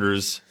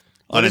reporters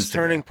on Instagram.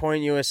 Turning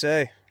Point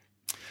USA?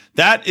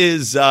 That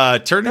is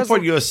Turning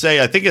Point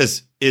USA. I think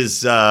is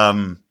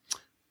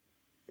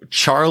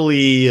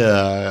Charlie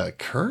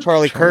Kirk?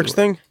 Charlie Kirk's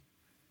thing?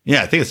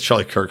 Yeah, I think it's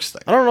Charlie Kirk's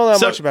thing. I don't know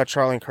that much about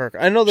Charlie Kirk.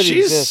 I know that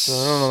he exists,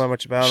 but I don't know that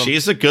much about him.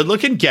 She's a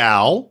good-looking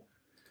gal.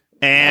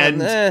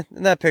 And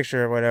in that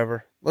picture or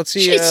whatever. Let's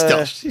see.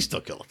 She's still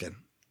good-looking.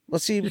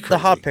 Let's see the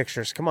hot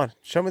pictures. Come on.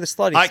 Show me the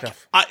slutty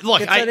stuff. Look,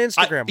 Get that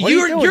Instagram.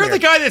 You're the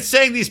guy that's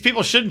saying these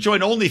people shouldn't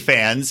join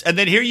OnlyFans, and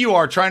then here you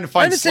are trying to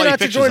find slutty pictures. I didn't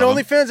say not to join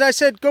OnlyFans. I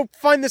said go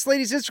find this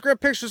lady's Instagram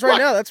pictures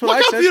now. That's what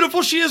I said. Look how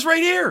beautiful she is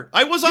right here.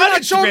 I was on Instagram. You're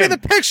not showing me the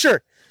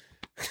picture.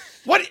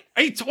 What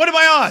am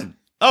I on?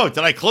 Oh,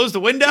 did I close the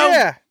window?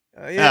 Yeah.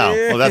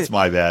 Well, that's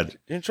my bad.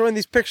 You're enjoying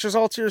these pictures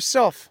all to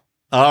yourself.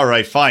 All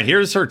right, fine.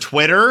 Here's her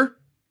Twitter.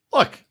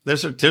 Look,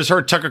 there's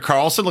her Tucker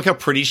Carlson. Look how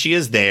pretty she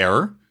is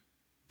there.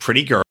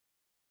 Pretty girl.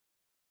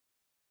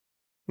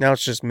 Now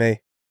it's just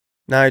me.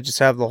 Now I just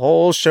have the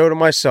whole show to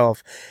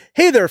myself.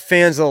 Hey there,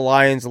 fans of the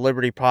Lions of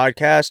Liberty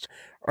podcast.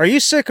 Are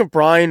you sick of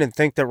Brian and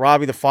think that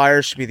Robbie the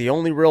Fire should be the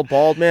only real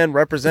bald man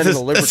representing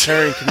the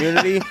libertarian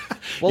community?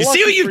 Well, you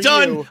see what you've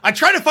done? I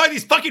try to find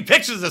these fucking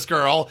pictures of this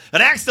girl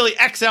and accidentally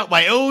X out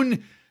my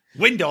own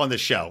window on the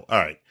show. All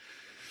right.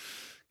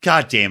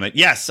 God damn it.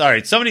 Yes. All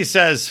right. Somebody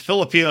says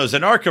Filipinos.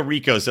 Anarca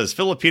Rico says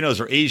Filipinos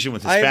are Asian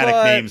with Hispanic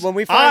names. When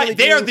we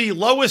they are the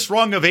lowest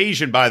rung of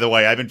Asian, by the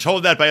way. I've been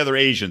told that by other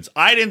Asians.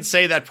 I didn't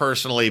say that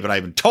personally, but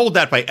I've been told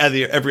that by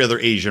every other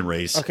Asian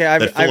race. Okay,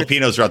 that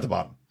Filipinos are at the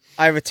bottom.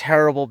 I have a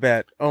terrible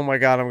bet. Oh my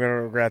God, I'm going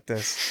to regret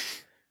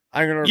this.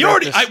 I'm going to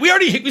regret this.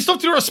 We still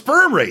have to do a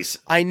sperm race.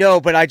 I know,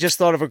 but I just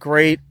thought of a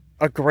great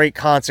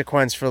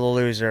consequence for the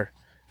loser.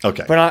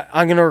 Okay. But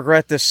I'm going to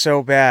regret this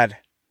so bad.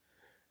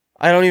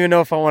 I don't even know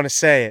if I want to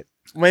say it.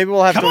 Maybe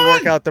we'll have to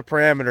work out the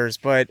parameters,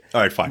 but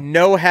all right, fine.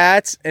 No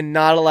hats and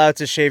not allowed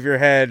to shave your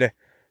head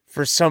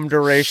for some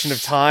duration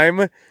of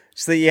time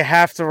so that you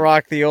have to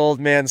rock the old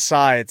man's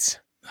sides.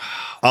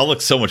 I'll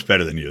look so much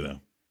better than you,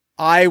 though.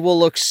 I will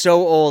look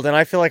so old, and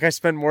I feel like I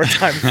spend more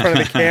time in front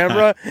of the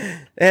camera,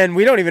 and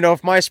we don't even know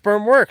if my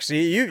sperm works.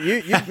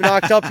 You've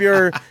knocked up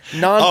your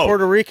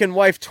non-Puerto Rican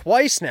wife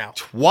twice now.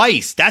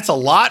 Twice? That's a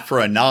lot for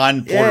a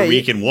non-Puerto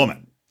Rican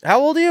woman.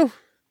 How old are you?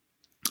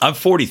 I'm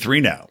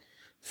 43 now.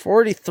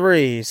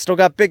 43. Still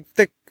got big,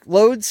 thick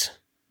loads?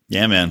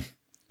 Yeah, man.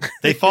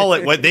 They fall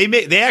at what they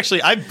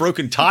actually, I've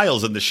broken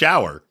tiles in the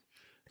shower.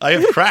 I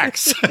have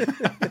cracks.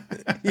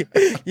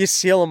 You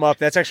seal them up.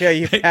 That's actually how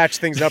you patch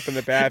things up in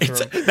the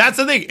bathroom. That's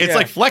the thing. It's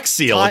like Flex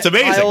Seal. It's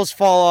amazing. Tiles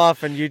fall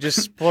off and you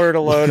just splurt a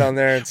load on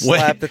there and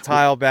slap the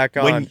tile back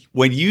on.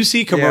 When you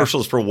see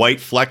commercials for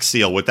white Flex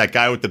Seal with that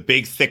guy with the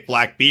big, thick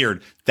black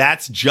beard,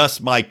 that's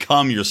just my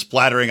cum you're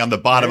splattering on the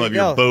bottom of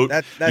your boat.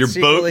 Your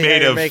boat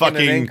made of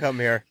fucking income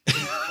here.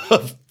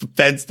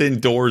 fenced-in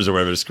doors or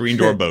whatever, screen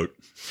door boat.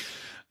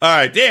 All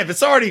right, damn!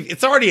 It's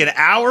already an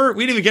hour.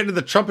 We didn't even get into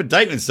the Trump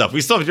indictment stuff.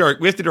 We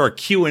have to do our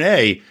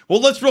Q&A. Well,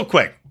 let's real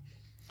quick.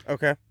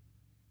 Okay.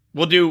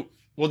 We'll do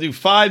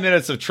 5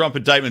 minutes of Trump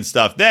indictment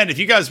stuff. Then, if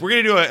you guys, we're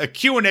gonna do a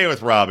Q&A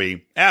with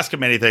Robbie. Ask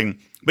him anything,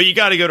 but you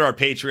got to go to our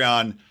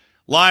Patreon,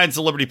 Lions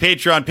of Liberty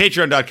Patreon,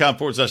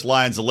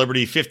 patreon.com/Lions of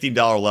Liberty,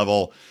 $15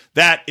 level.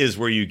 That is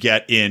where you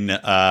get in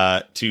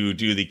to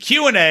do the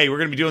Q&A. We're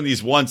gonna be doing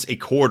these once a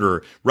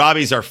quarter.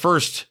 Robbie's our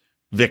first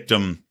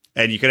victim.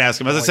 And you can ask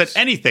him, as I said,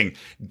 anything.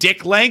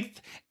 Dick length,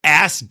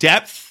 ass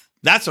depth.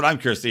 That's what I'm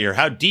curious to hear.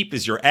 How deep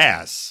is your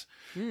ass?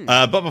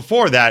 But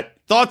before that,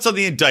 thoughts on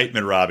the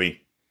indictment,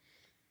 Robbie?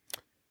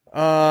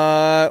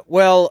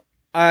 Well,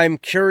 I'm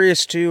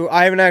curious to.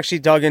 I haven't actually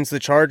dug into the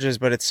charges,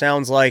 but it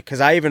sounds like,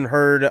 because I even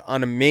heard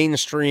on a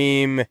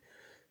mainstream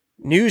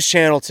news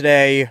channel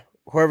today,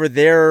 whoever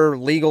their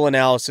legal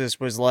analysis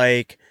was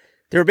like,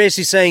 they were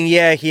basically saying,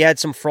 yeah, he had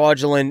some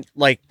fraudulent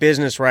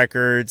business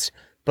records.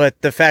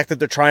 But the fact that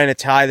they're trying to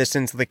tie this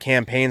into the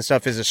campaign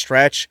stuff is a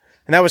stretch.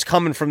 And that was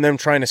coming from them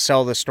trying to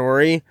sell the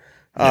story.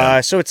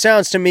 Yeah. So it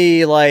sounds to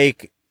me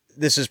like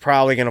this is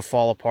probably going to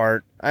fall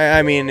apart.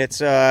 I mean, it's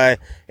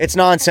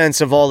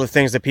nonsense of all the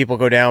things that people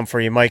go down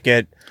for. You might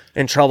get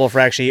in trouble for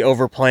actually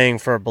overplaying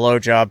for a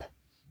blowjob.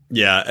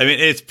 Yeah, I mean,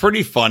 it's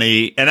pretty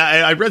funny. And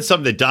I read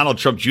something that Donald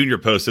Trump Jr.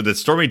 posted that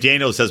Stormy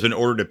Daniels has been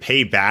ordered to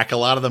pay back a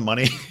lot of the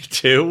money,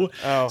 too.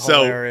 Oh,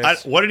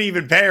 hilarious. So what did he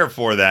even pay her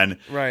for then?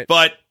 Right.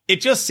 But it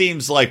just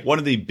seems like one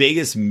of the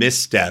biggest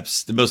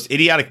missteps, the most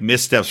idiotic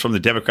missteps from the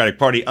Democratic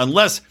Party,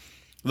 unless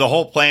the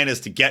whole plan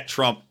is to get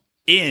Trump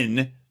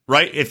in,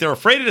 right? If they're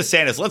afraid of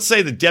DeSantis, let's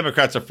say the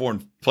Democrats are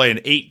playing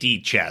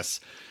 8D chess.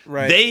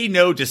 Right. They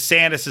know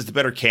DeSantis is the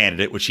better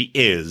candidate, which he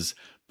is,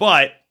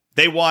 but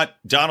they want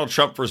Donald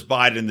Trump versus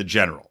Biden in the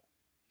general.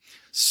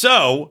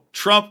 So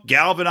Trump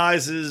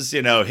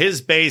galvanizes,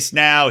 his base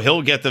now.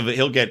 He'll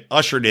get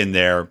ushered in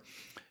there.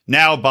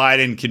 now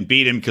Biden can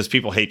beat him because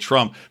people hate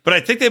Trump. But I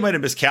think they might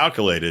have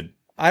miscalculated.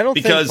 I don't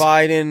think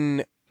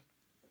Biden.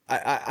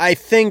 I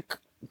think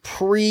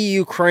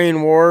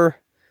pre-Ukraine war,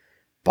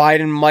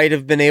 Biden might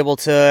have been able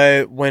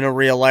to win a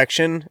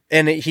re-election,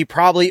 and he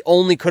probably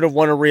only could have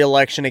won a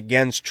re-election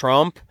against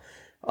Trump.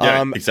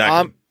 Yeah,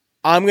 exactly.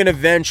 I'm going to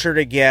venture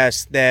to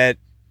guess that.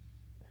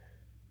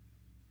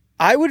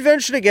 I would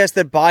venture to guess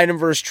that Biden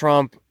versus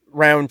Trump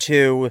round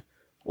 2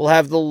 will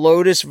have the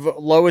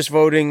lowest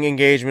voting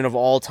engagement of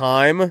all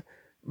time,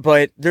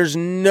 but there's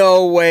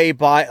no way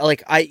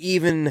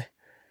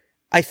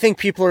I think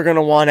people are going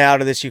to want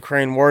out of this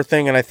Ukraine war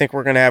thing, and I think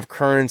we're going to have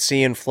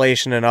currency,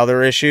 inflation, and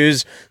other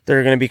issues that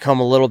are going to become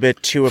a little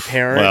bit too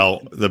apparent.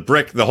 Well,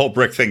 the whole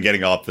brick thing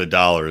getting off the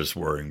dollar is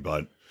worrying,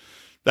 but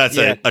that's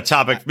a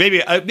topic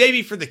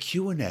maybe for the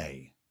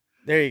Q&A.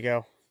 There you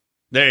go.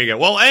 There you go.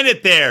 We'll end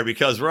it there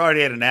because we're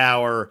already at an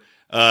hour.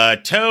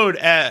 Toad,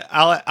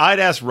 I'd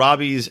ask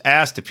Robbie's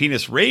ass to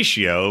penis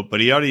ratio, but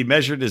he already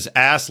measured his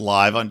ass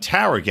live on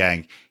Tower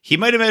Gang. He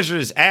might have measured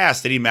his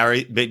ass. Did he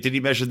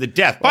measure the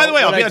depth? By the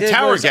way, I'll be on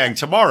Tower Gang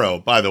tomorrow,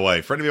 by the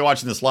way. For anybody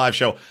watching this live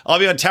show, I'll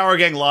be on Tower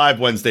Gang live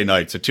Wednesday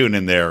night, so tune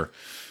in there.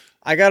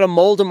 I got a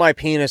mold of my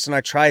penis, and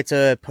I tried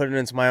to put it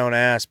into my own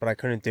ass, but I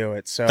couldn't do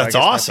it. So that's I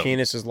guess awesome. My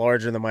penis is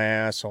larger than my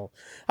asshole.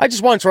 I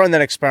just wanted to run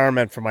that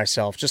experiment for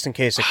myself, just in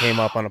case it came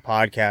up on a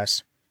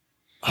podcast.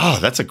 Oh,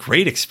 that's a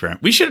great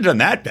experiment. We should have done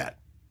that bet.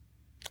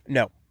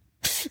 No.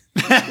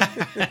 All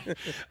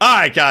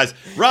right, guys.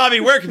 Robbie,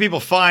 where can people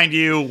find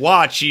you,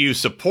 watch you,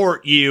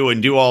 support you,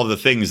 and do all the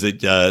things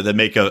that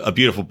make a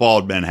beautiful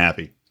bald man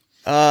happy?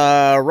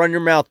 Run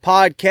Your Mouth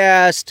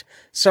podcast,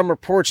 Summer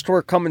Porch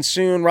Tour coming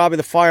soon, Robbie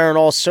the Fire on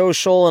all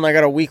social, and I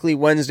got a weekly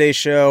Wednesday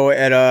show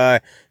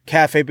at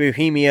Cafe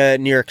Bohemia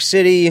in New York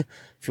City.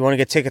 If you want to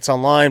get tickets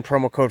online,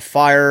 promo code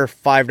FIRE,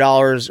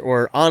 $5,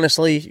 or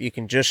honestly, you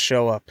can just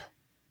show up.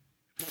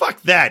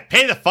 Fuck that.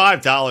 Pay the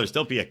 $5.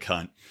 Don't be a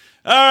cunt.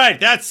 All right,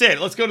 that's it.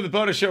 Let's go to the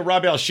bonus show.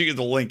 Robbie, I'll shoot you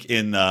the link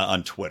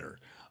on Twitter.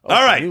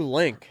 All right. New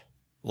link.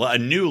 A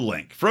new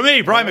link. From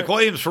me, Brian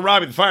McWilliams, from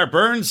Robbie the Fire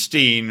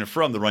Bernstein,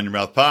 from the Run Your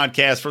Mouth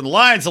podcast, from the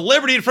Lions of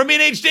Liberty, and from me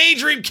and H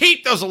Daydream.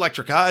 Keep those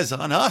electric eyes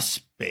on us,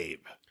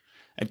 babe.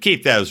 And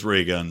keep those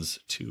ray guns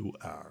to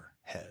our